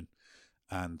Mercedes-backed option,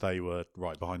 and they were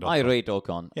right behind Ocon. I rate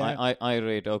Ocon. Yeah. I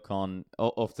rate Ocon.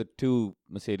 Of the 2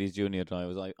 Mercedes junior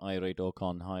drivers, I rate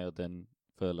Ocon higher than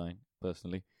Wehrlein,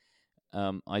 personally.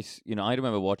 I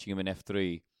remember watching him in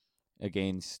F3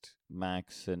 against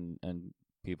Max and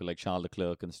people like Charles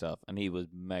Leclerc and stuff, and he was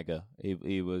mega.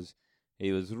 He was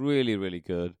really, really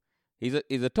good. He's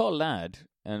a tall lad,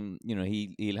 and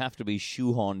he'll have to be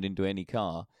shoehorned into any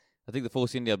car. I think the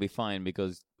Force India will be fine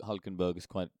because Hülkenberg is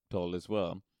quite tall as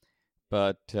well.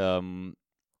 But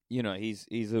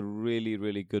he's a really,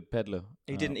 really good peddler.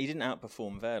 He didn't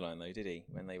outperform Wehrlein though, did he?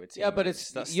 When they were teammates? Yeah, but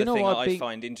that's the thing I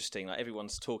find interesting. Like,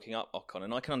 everyone's talking up Ocon,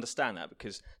 and I can understand that,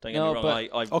 because don't get me wrong,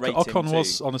 I rate Ocon him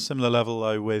was too. on a similar level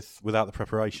though without the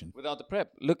preparation. Without the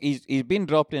prep, look, he's been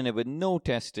dropped in it with no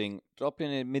testing, dropped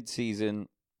in it mid-season.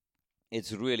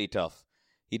 It's really tough.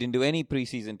 He didn't do any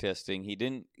pre-season testing. He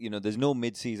didn't. There's no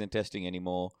mid-season testing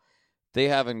anymore. They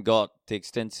haven't got the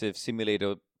extensive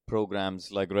simulator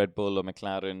programs like Red Bull or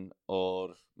McLaren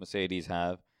or Mercedes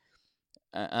have.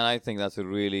 And I think that's a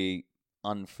really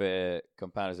unfair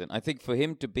comparison. I think for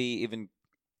him to be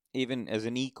even as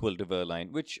an equal to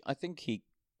Wehrlein, which I think he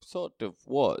sort of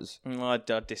was. I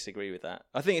disagree with that.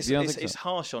 I think it's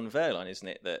harsh on Wehrlein, isn't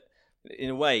it, that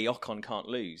in a way Ocon can't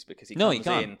lose, because he comes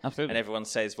in Absolutely. and everyone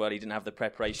says, well, he didn't have the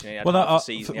preparation, he had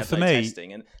season, he had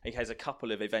testing, and he has a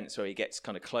couple of events where he gets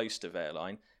kind of close to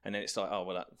Wehrlein, and then it's like, oh,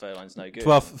 well, that Wehrlein's no good.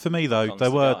 Well, for me though,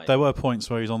 Ocon's there were points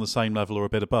where he's on the same level or a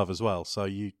bit above as well. So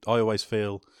I always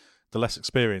feel the less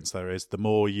experience there is, the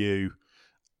more you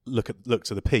look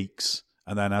to the peaks,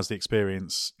 and then as the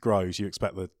experience grows, you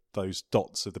expect those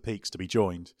dots of the peaks to be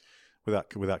joined with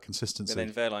that consistency.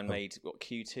 But then Wehrlein made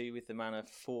Q2 with the Manor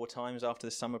 4 times after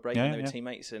the summer break, when they were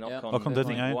teammates, and Ocon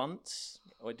did once,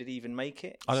 or did he even make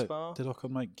it? Spa? Did Ocon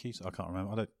make Q2? I can't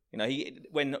remember.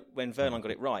 When Wehrlein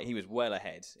got it right, he was well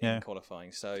ahead in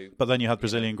qualifying. So, but then you had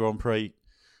Brazilian Grand Prix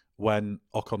when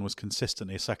Ocon was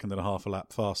consistently a second and a half a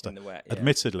lap faster. In the wet,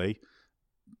 Admittedly,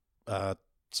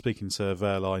 speaking to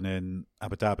Wehrlein in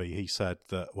Abu Dhabi, he said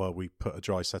that, we put a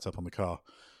dry setup on the car,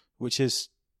 which is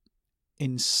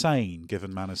insane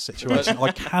given Manor's situation.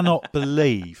 I cannot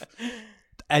believe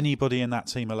anybody in that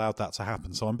team allowed that to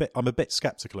happen. So I'm a bit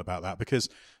sceptical about that, because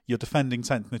you're defending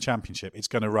 10th in the championship. It's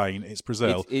going to rain. It's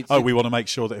Brazil. We want to make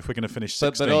sure that if we're going to finish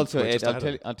 16th, but also, Ed,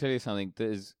 I'll tell you something.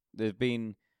 There's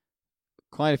been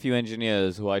quite a few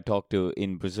engineers who I talked to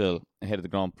in Brazil ahead of the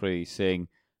Grand Prix saying,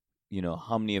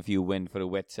 how many of you went for a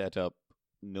wet setup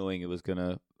knowing it was going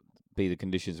to be the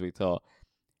conditions we thought?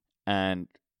 And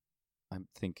I'm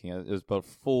thinking there was about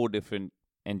 4 different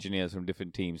engineers from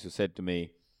different teams who said to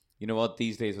me, you know what,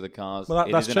 these days with the cars... Well,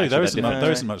 that's true. There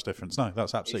isn't much difference. No,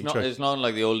 that's absolutely true. It's not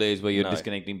like the old days where you're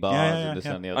disconnecting bars and this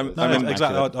and the other.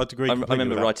 Exactly. I'd agree. I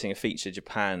remember writing a feature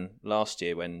Japan last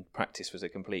year when practice was a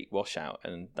complete washout,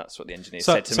 and that's what the engineer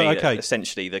said to me. That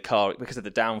essentially, the car, because of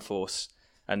the downforce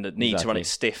and the need to run it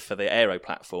stiff for the aero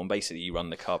platform, basically you run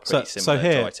the car pretty similar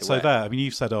dry to wet. I mean,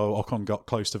 you've said, Ocon got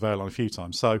close to Wehrlein a few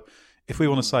times. So if we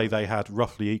want to say they had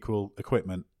roughly equal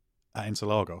equipment at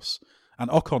Interlagos, and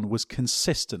Ocon was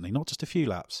consistently, not just a few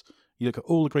laps, you look at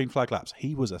all the green flag laps,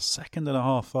 he was a second and a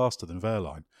half faster than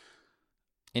Wehrlein.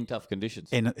 in tough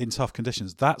conditions. In tough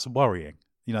conditions, that's worrying.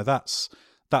 That's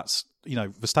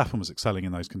Verstappen was excelling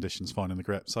in those conditions, finding the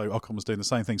grip. So Ocon was doing the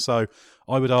same thing. So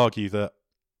I would argue that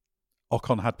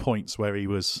Ocon had points where he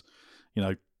was,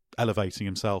 elevating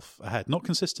himself ahead. Not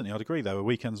consistently, I'd agree. There were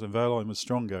weekends when Wehrlein was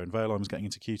stronger and Wehrlein was getting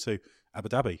into Q2. Abu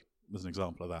Dhabi was an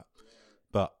example of that.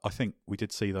 But I think we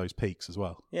did see those peaks as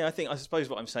well. Yeah, I suppose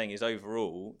what I'm saying is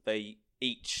overall, they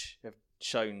each have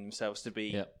shown themselves to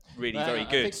be really very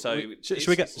good. So should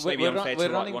we get?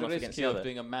 We're running the risk here of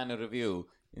doing a manner review.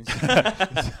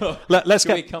 Let's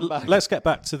get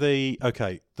back to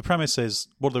the premise is,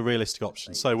 what are the realistic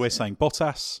options? So we're saying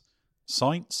Bottas,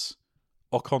 Sainz,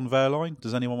 Ocon, Wehrlein.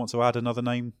 Does anyone want to add another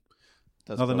name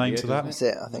to that? That's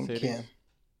it, I think. Yeah.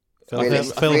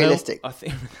 Realistic. I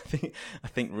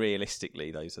think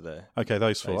realistically, those are the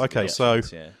those four. Okay, so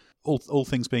all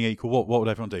things being equal, what would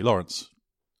everyone do? Lawrence,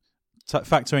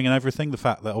 factoring in everything, the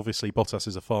fact that obviously Bottas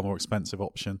is a far more expensive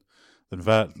option than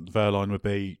Wehrlein would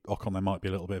be. Ocon, there might be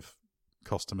a little bit of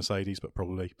cost to Mercedes, but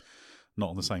probably not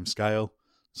on the same scale.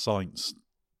 Sainz,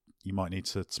 you might need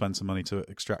to spend some money to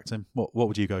extract him. What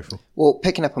would you go for? Well,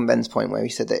 picking up on Ben's point where he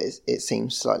said that it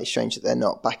seems slightly strange that they're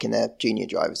not back in their junior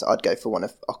drivers, I'd go for one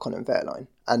of Ocon and Wehrlein.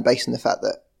 And based on the fact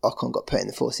that Ocon got put in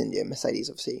the Force India, Mercedes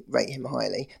obviously rate him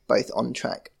highly, both on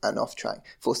track and off track.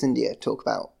 Force India talk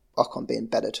about Ocon being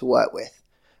better to work with.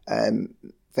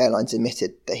 Wehrlein's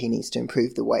admitted that he needs to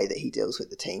improve the way that he deals with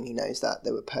the team. He knows that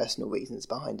there were personal reasons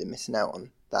behind him missing out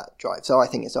on that drive. So I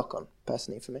think it's Ocon,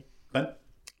 personally, for me. Ben?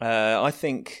 I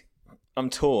think I'm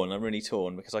torn. I'm really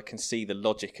torn because I can see the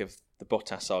logic of the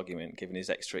Bottas argument given his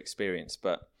extra experience,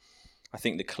 but I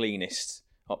think the cleanest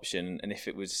option, and if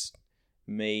it was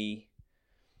me,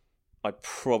 I'd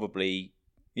probably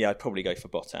go for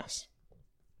Bottas.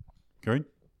 Green?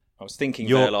 I was thinking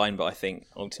Wehrlein, but I think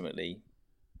ultimately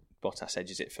Bottas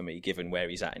edges it for me, given where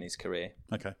he's at in his career.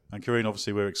 Okay, and Karun,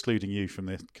 obviously we're excluding you from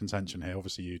the contention here.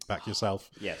 Obviously, you'd back yourself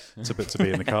yes. to be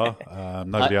in the car.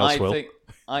 Nobody else will.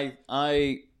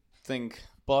 I think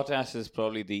Bottas is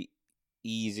probably the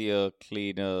easier,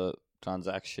 cleaner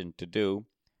transaction to do,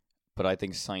 but I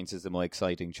think Sainz is the more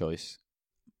exciting choice.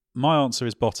 My answer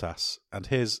is Bottas, and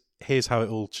here's how it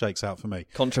all shakes out for me.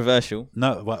 Controversial?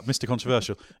 No, well, Mr.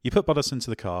 Controversial. You put Bottas into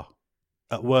the car.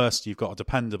 At worst, you've got a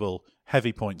dependable,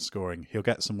 heavy point scoring. He'll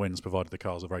get some wins provided the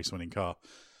car's a race-winning car.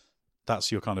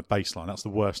 That's your kind of baseline. That's the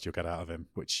worst you'll get out of him,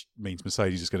 which means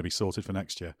Mercedes is going to be sorted for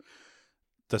next year.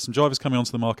 There's some drivers coming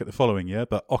onto the market the following year,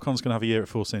 but Ocon's going to have a year at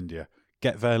Force India.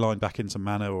 Get Wehrlein back into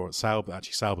Manor or at Sauber.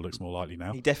 Actually, Sauber looks more likely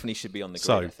now. He definitely should be on the grid.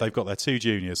 So they've got their two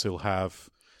juniors who'll have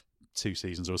 2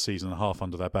 seasons or a season and a half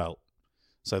under their belt.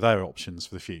 So they're options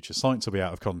for the future. Sainz will be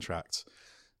out of contract.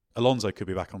 Alonso could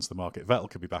be back onto the market. Vettel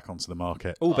could be back onto the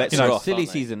market. All bets are off. Silly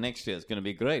season next year is going to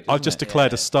be great. I've just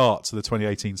declared a start to the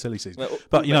 2018 silly season. Well,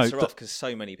 but all bets are off because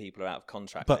so many people are out of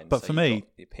contract. But so for me,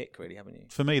 you pick really, haven't you?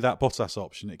 For me, that Bottas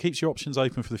option, it keeps your options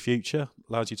open for the future,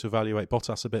 allows you to evaluate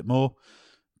Bottas a bit more.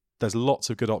 There's lots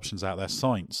of good options out there.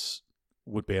 Sainz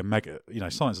would be a mega.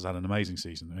 Sainz has had an amazing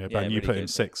season. Ben, you really put him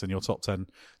 6 in your top 10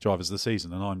 drivers of the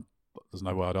season, and there's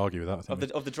no way I'd argue with that. I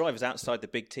think of the drivers outside the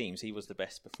big teams, he was the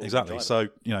best before. Exactly. So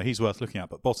he's worth looking at.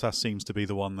 But Bottas seems to be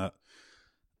the one that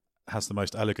has the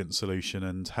most elegant solution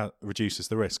and reduces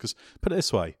the risk. Because put it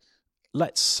this way,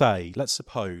 let's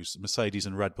suppose Mercedes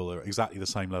and Red Bull are at exactly the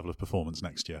same level of performance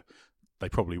next year. They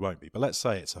probably won't be. But let's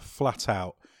say it's a flat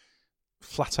out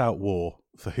war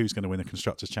for who's going to win the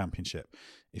Constructors' Championship.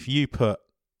 If you put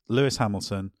Lewis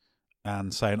Hamilton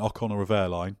and say an Ocon or a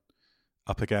Wehrlein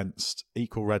up against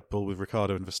equal Red Bull with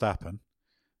Ricciardo and Verstappen,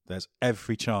 there's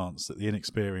every chance that the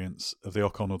inexperience of the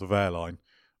Ocon or the Wehrlein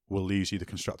will lose you the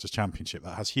Constructors' Championship.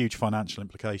 That has huge financial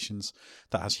implications.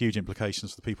 That has huge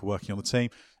implications for the people working on the team.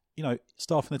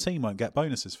 Staff in the team won't get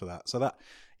bonuses for that. So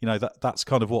that's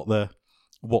kind of what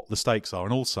the stakes are.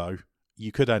 And also,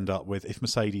 you could end up with, if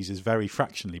Mercedes is very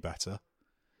fractionally better,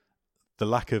 the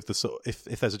lack of if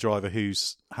there's a driver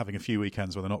who's having a few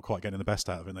weekends where they're not quite getting the best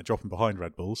out of it and they're dropping behind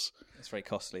Red Bulls. It's very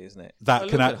costly, isn't it?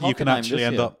 You can actually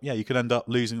end up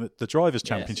losing the drivers'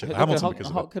 championship at Hamilton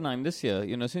because of it. Hockenheim this year,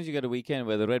 as soon as you get a weekend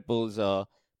where the Red Bulls are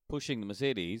pushing the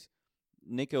Mercedes,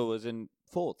 Nico was in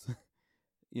 4th.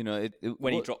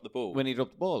 When he dropped the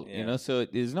ball. Yeah. So it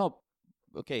is not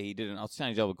okay. He did an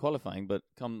outstanding job of qualifying, but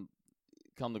come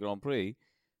the Grand Prix,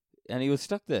 and he was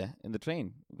stuck there in the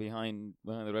train behind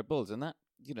the Red Bulls. And that,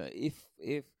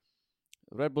 if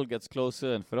Red Bull gets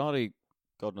closer and Ferrari,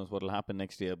 God knows what will happen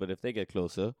next year, but if they get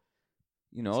closer,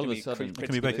 all of a sudden it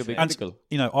can be critical.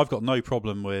 And I've got no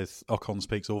problem with Ocon's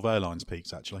peaks or Wehrlein's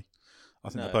peaks. Actually, I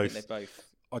think they're both.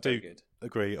 I do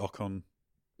agree. Ocon.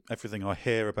 Everything I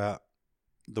hear about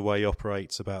the way he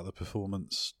operates, about the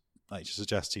performance, nature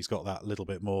suggests he's got that little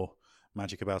bit more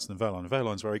magic about him than Wehrlein.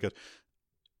 Wehrlein's very good.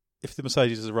 If the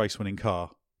Mercedes is a race-winning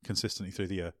car consistently through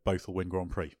the year, both will win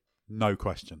Grand Prix. No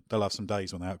question. They'll have some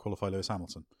days when they out-qualify Lewis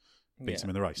Hamilton. Beats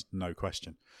him in the race, no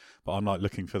question. But I'm like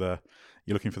looking for the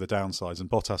downsides, and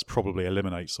Bottas probably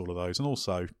eliminates all of those. And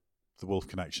also, the Wolff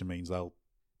connection means they'll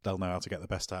know how to get the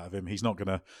best out of him. He's not going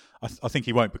to... I think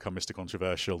he won't become Mr.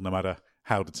 Controversial, no matter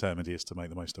how determined he is to make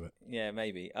the most of it. Yeah,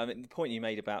 maybe. I mean, the point you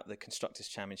made about the Constructors'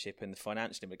 Championship and the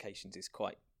financial implications is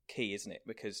quite key, isn't it?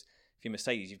 Because if you're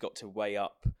Mercedes, you've got to weigh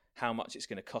up how much it's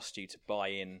going to cost you to buy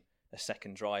in a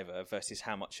second driver versus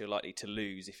how much you're likely to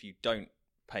lose if you don't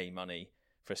pay money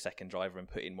for a second driver and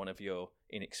put in one of your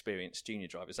inexperienced junior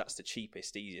drivers. That's the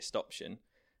cheapest, easiest option.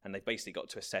 And they've basically got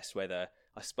to assess whether,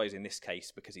 I suppose in this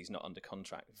case, because he's not under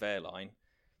contract, Wehrlein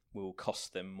will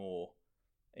cost them more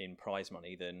in prize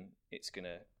money than it's going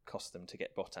to cost them to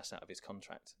get Bottas out of his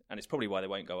contract. And it's probably why they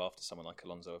won't go after someone like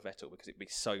Alonso or Vettel, because it'd be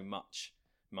so much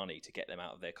money to get them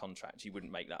out of their contract. You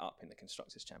wouldn't make that up in the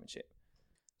Constructors' Championship.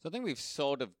 So I think we've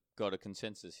sort of got a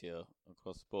consensus here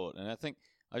across the board. And I think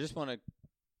I just want to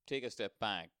take a step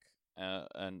back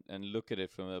and look at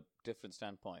it from a different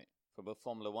standpoint, from a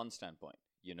Formula One standpoint.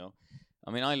 You know, I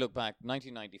mean, I look back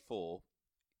 1994.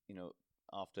 You know,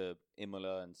 after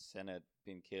Imola and Senna had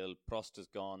been killed, Prost is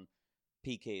gone,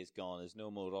 Piquet is gone. There's no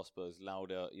more Rosberg,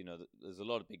 Lauda. You know, there's a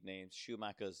lot of big names.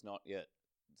 Schumacher's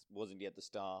wasn't yet the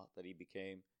star that he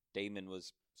became. Damon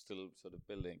was still sort of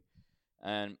building,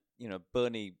 and you know,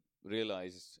 Bernie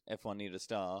realized F1 needed a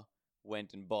star.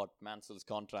 Went and bought Mansell's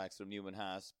contracts from Newman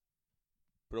Haas,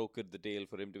 brokered the deal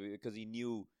for him to be, because he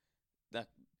knew that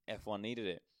F1 needed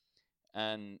it.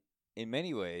 And in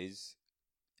many ways,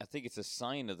 I think it's a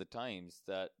sign of the times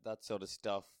that that sort of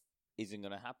stuff isn't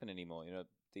going to happen anymore. You know,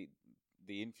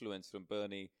 the influence from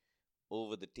Bernie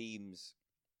over the teams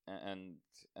and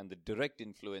the direct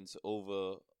influence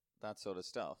over that sort of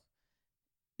stuff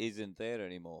isn't there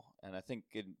anymore. And I think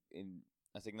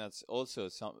I think that's also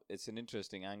it's an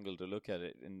interesting angle to look at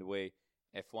it in the way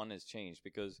F1 has changed,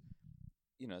 because,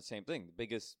 you know, same thing.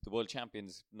 The world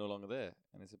champion's no longer there,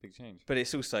 and it's a big change. But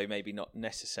it's also maybe not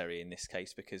necessary in this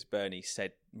case, because Bernie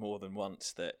said more than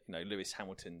once that, you know, Lewis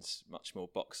Hamilton's much more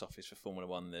box office for Formula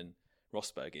One than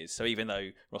Rosberg is. So even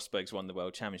though Rosberg's won the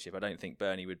world championship, I don't think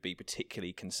Bernie would be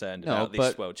particularly concerned about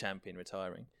this world champion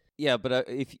retiring. Yeah, but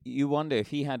if you wonder if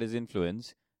he had his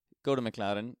influence, go to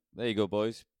McLaren. There you go,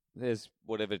 boys. There's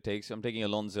whatever it takes. I'm taking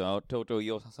Alonso out. Toto,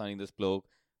 you're signing this bloke.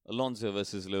 Alonso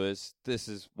versus Lewis. This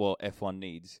is what F1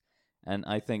 needs. And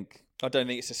I don't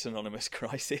think it's a synonymous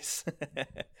crisis.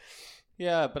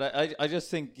 Yeah, but I just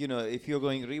think, you know, if you're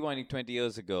rewinding 20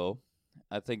 years ago,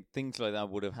 I think things like that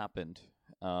would have happened.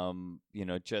 You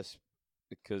know, just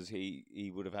because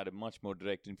he would have had a much more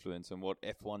direct influence on what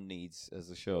F1 needs as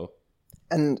a show.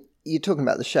 And you're talking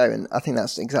about the show, and I think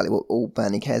that's exactly what all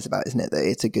Bernie cares about, isn't it? That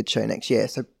it's a good show next year.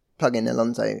 So plugging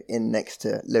Alonso in next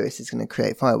to Lewis is going to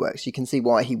create fireworks. You can see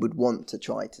why he would want to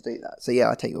try to do that. So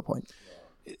yeah, I take your point.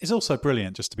 It's also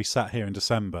brilliant just to be sat here in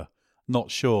December,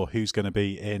 not sure who's going to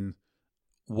be in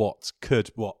what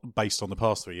based on the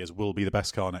past 3 years will be the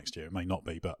best car next year. It may not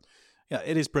be, but yeah,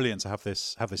 it is brilliant to have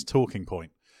this talking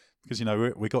point. Because, you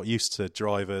know, we got used to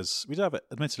drivers. We did have it,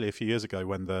 admittedly, a few years ago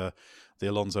when the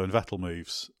Alonso and Vettel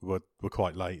moves were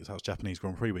quite late. That was Japanese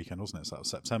Grand Prix weekend, wasn't it? So that was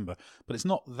September. But it's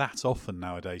not that often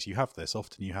nowadays you have this.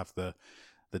 Often you have the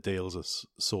deals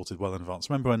are sorted well in advance.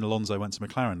 Remember when Alonso went to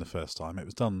McLaren the first time? It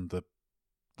was done the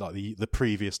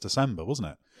previous December, wasn't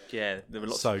it? Yeah, there were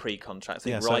lots of pre-contracts.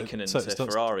 I think Raikkonen to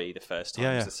Ferrari the first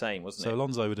time was the same, wasn't it? So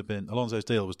Alonso's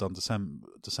deal was done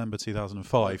December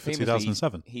 2005 for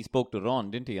 2007. He spoke to Ron,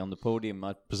 didn't he, on the podium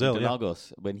at Brazil,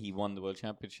 Interlagos when he won the World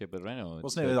Championship at Renault.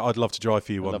 Wasn't it? I'd love to drive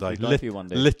for you one day.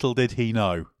 Little did he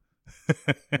know.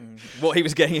 What he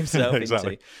was getting himself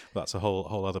exactly. into. That's a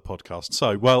whole other podcast.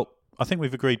 So, well, I think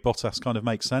we've agreed Bottas kind of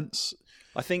makes sense.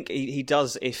 I think he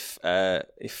does if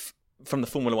from the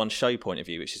Formula One show point of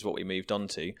view, which is what we moved on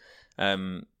to,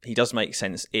 he does make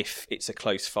sense if it's a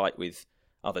close fight with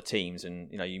other teams.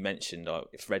 And, you know, you mentioned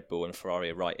if Red Bull and Ferrari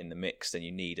are right in the mix, then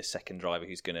you need a second driver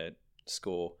who's going to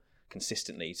score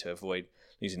consistently to avoid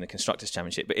losing the Constructors'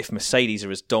 Championship. But if Mercedes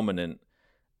are as dominant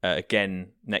again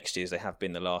next year as they have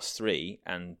been the last three,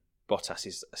 and Bottas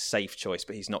is a safe choice,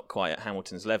 but he's not quite at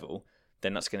Hamilton's level,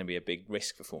 then that's going to be a big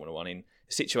risk for Formula One. In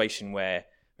a situation where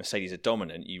Mercedes are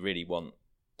dominant, you really want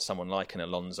someone like an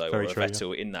Alonso or a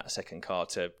Vettel in that second car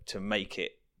to make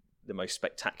it the most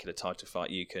spectacular title fight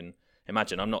you can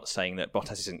imagine. I'm not saying that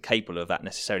Bottas isn't capable of that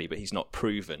necessarily, but he's not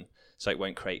proven, so it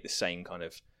won't create the same kind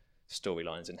of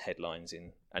storylines and headlines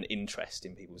and interest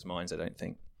in people's minds, I don't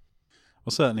think.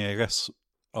 Well, certainly, I guess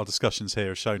our discussions here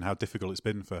have shown how difficult it's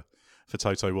been for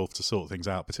Toto Wolff to sort things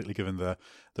out, particularly given the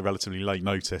relatively late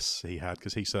notice he had,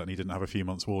 because he certainly didn't have a few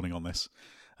months' warning on this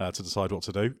to decide what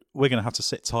to do. We're going to have to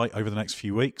sit tight over the next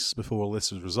few weeks before all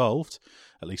this is resolved,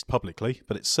 at least publicly,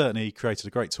 but it's certainly created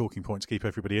a great talking point to keep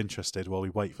everybody interested while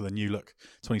we wait for the new look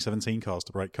 2017 cars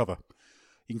to break cover.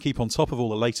 You can keep on top of all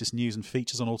the latest news and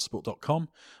features on Autosport.com.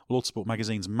 Well, Autosport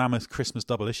magazine's mammoth Christmas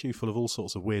double issue full of all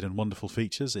sorts of weird and wonderful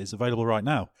features is available right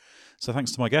now. So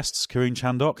thanks to my guests, Karun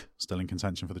Chandhok, still in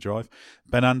contention for the drive,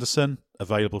 Ben Anderson,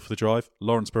 available for the drive,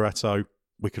 Lawrence Barretto,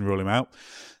 we can rule him out.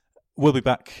 We'll be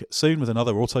back soon with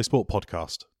another Autosport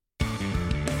podcast.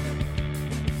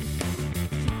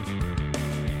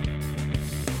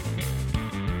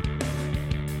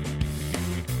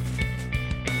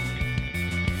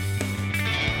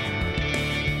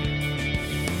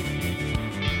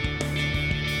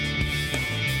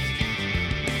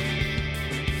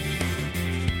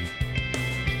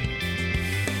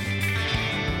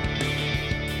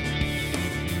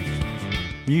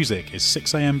 Music is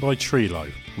 6am by Trilo,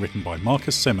 written by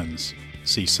Marcus Simmons.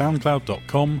 See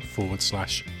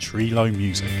soundcloud.com/Trilo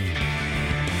Music.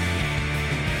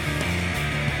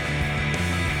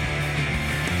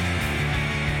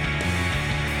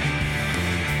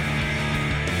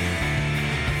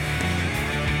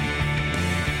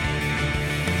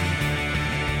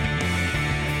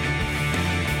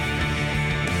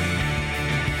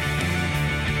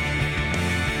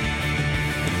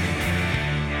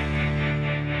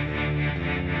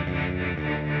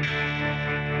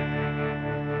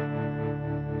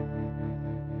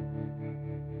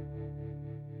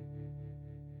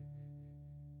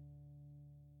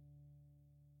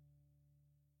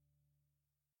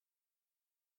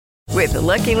 With the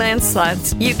Lucky Land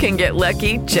Slots, you can get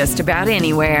lucky just about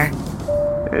anywhere.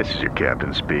 This is your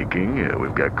captain speaking.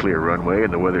 We've got clear runway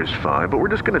and the weather's fine, but we're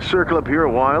just going to circle up here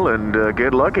a while and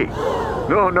get lucky.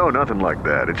 No, nothing like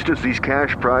that. It's just these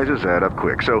cash prizes add up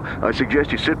quick. So I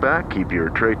suggest you sit back, keep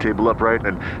your tray table upright,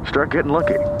 and start getting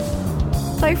lucky.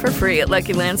 Play for free at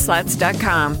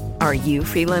LuckyLandSlots.com. Are you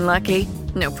feeling lucky?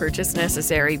 No purchase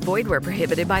necessary. Void where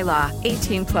prohibited by law.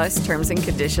 18+ terms and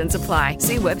conditions apply.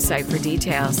 See website for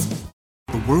details.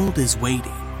 The world is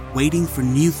waiting for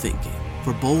new thinking,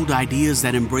 for bold ideas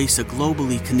that embrace a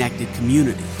globally connected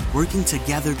community, working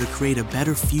together to create a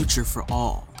better future for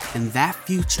all. And that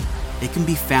future, it can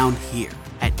be found here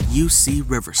at UC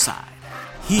Riverside.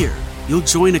 Here, you'll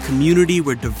join a community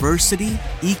where diversity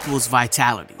equals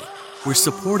vitality, where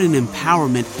support and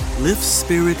empowerment lifts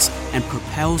spirits and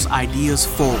propels ideas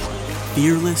forward.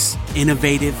 Fearless,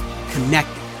 innovative,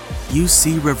 connected.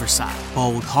 UC Riverside.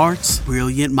 Bold hearts,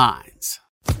 brilliant minds.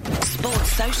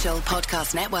 Sports Social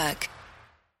Podcast Network.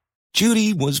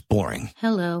 Judy was boring.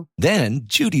 Hello. Then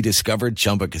Judy discovered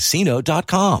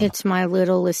ChumbaCasino.com. It's my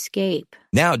little escape.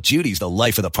 Now Judy's the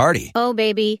life of the party. Oh,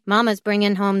 baby, mama's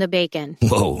bringing home the bacon.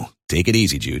 Whoa, take it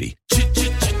easy, Judy.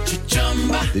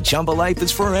 The Chumba life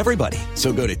is for everybody.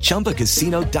 So go to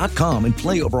ChumbaCasino.com and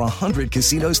play over 100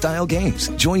 casino-style games.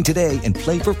 Join today and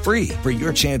play for free for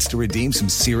your chance to redeem some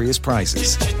serious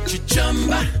prizes.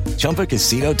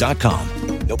 ChumbaCasino.com.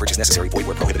 No purchase necessary. Void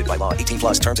where prohibited by law.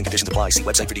 18+ terms and conditions apply. See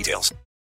website for details.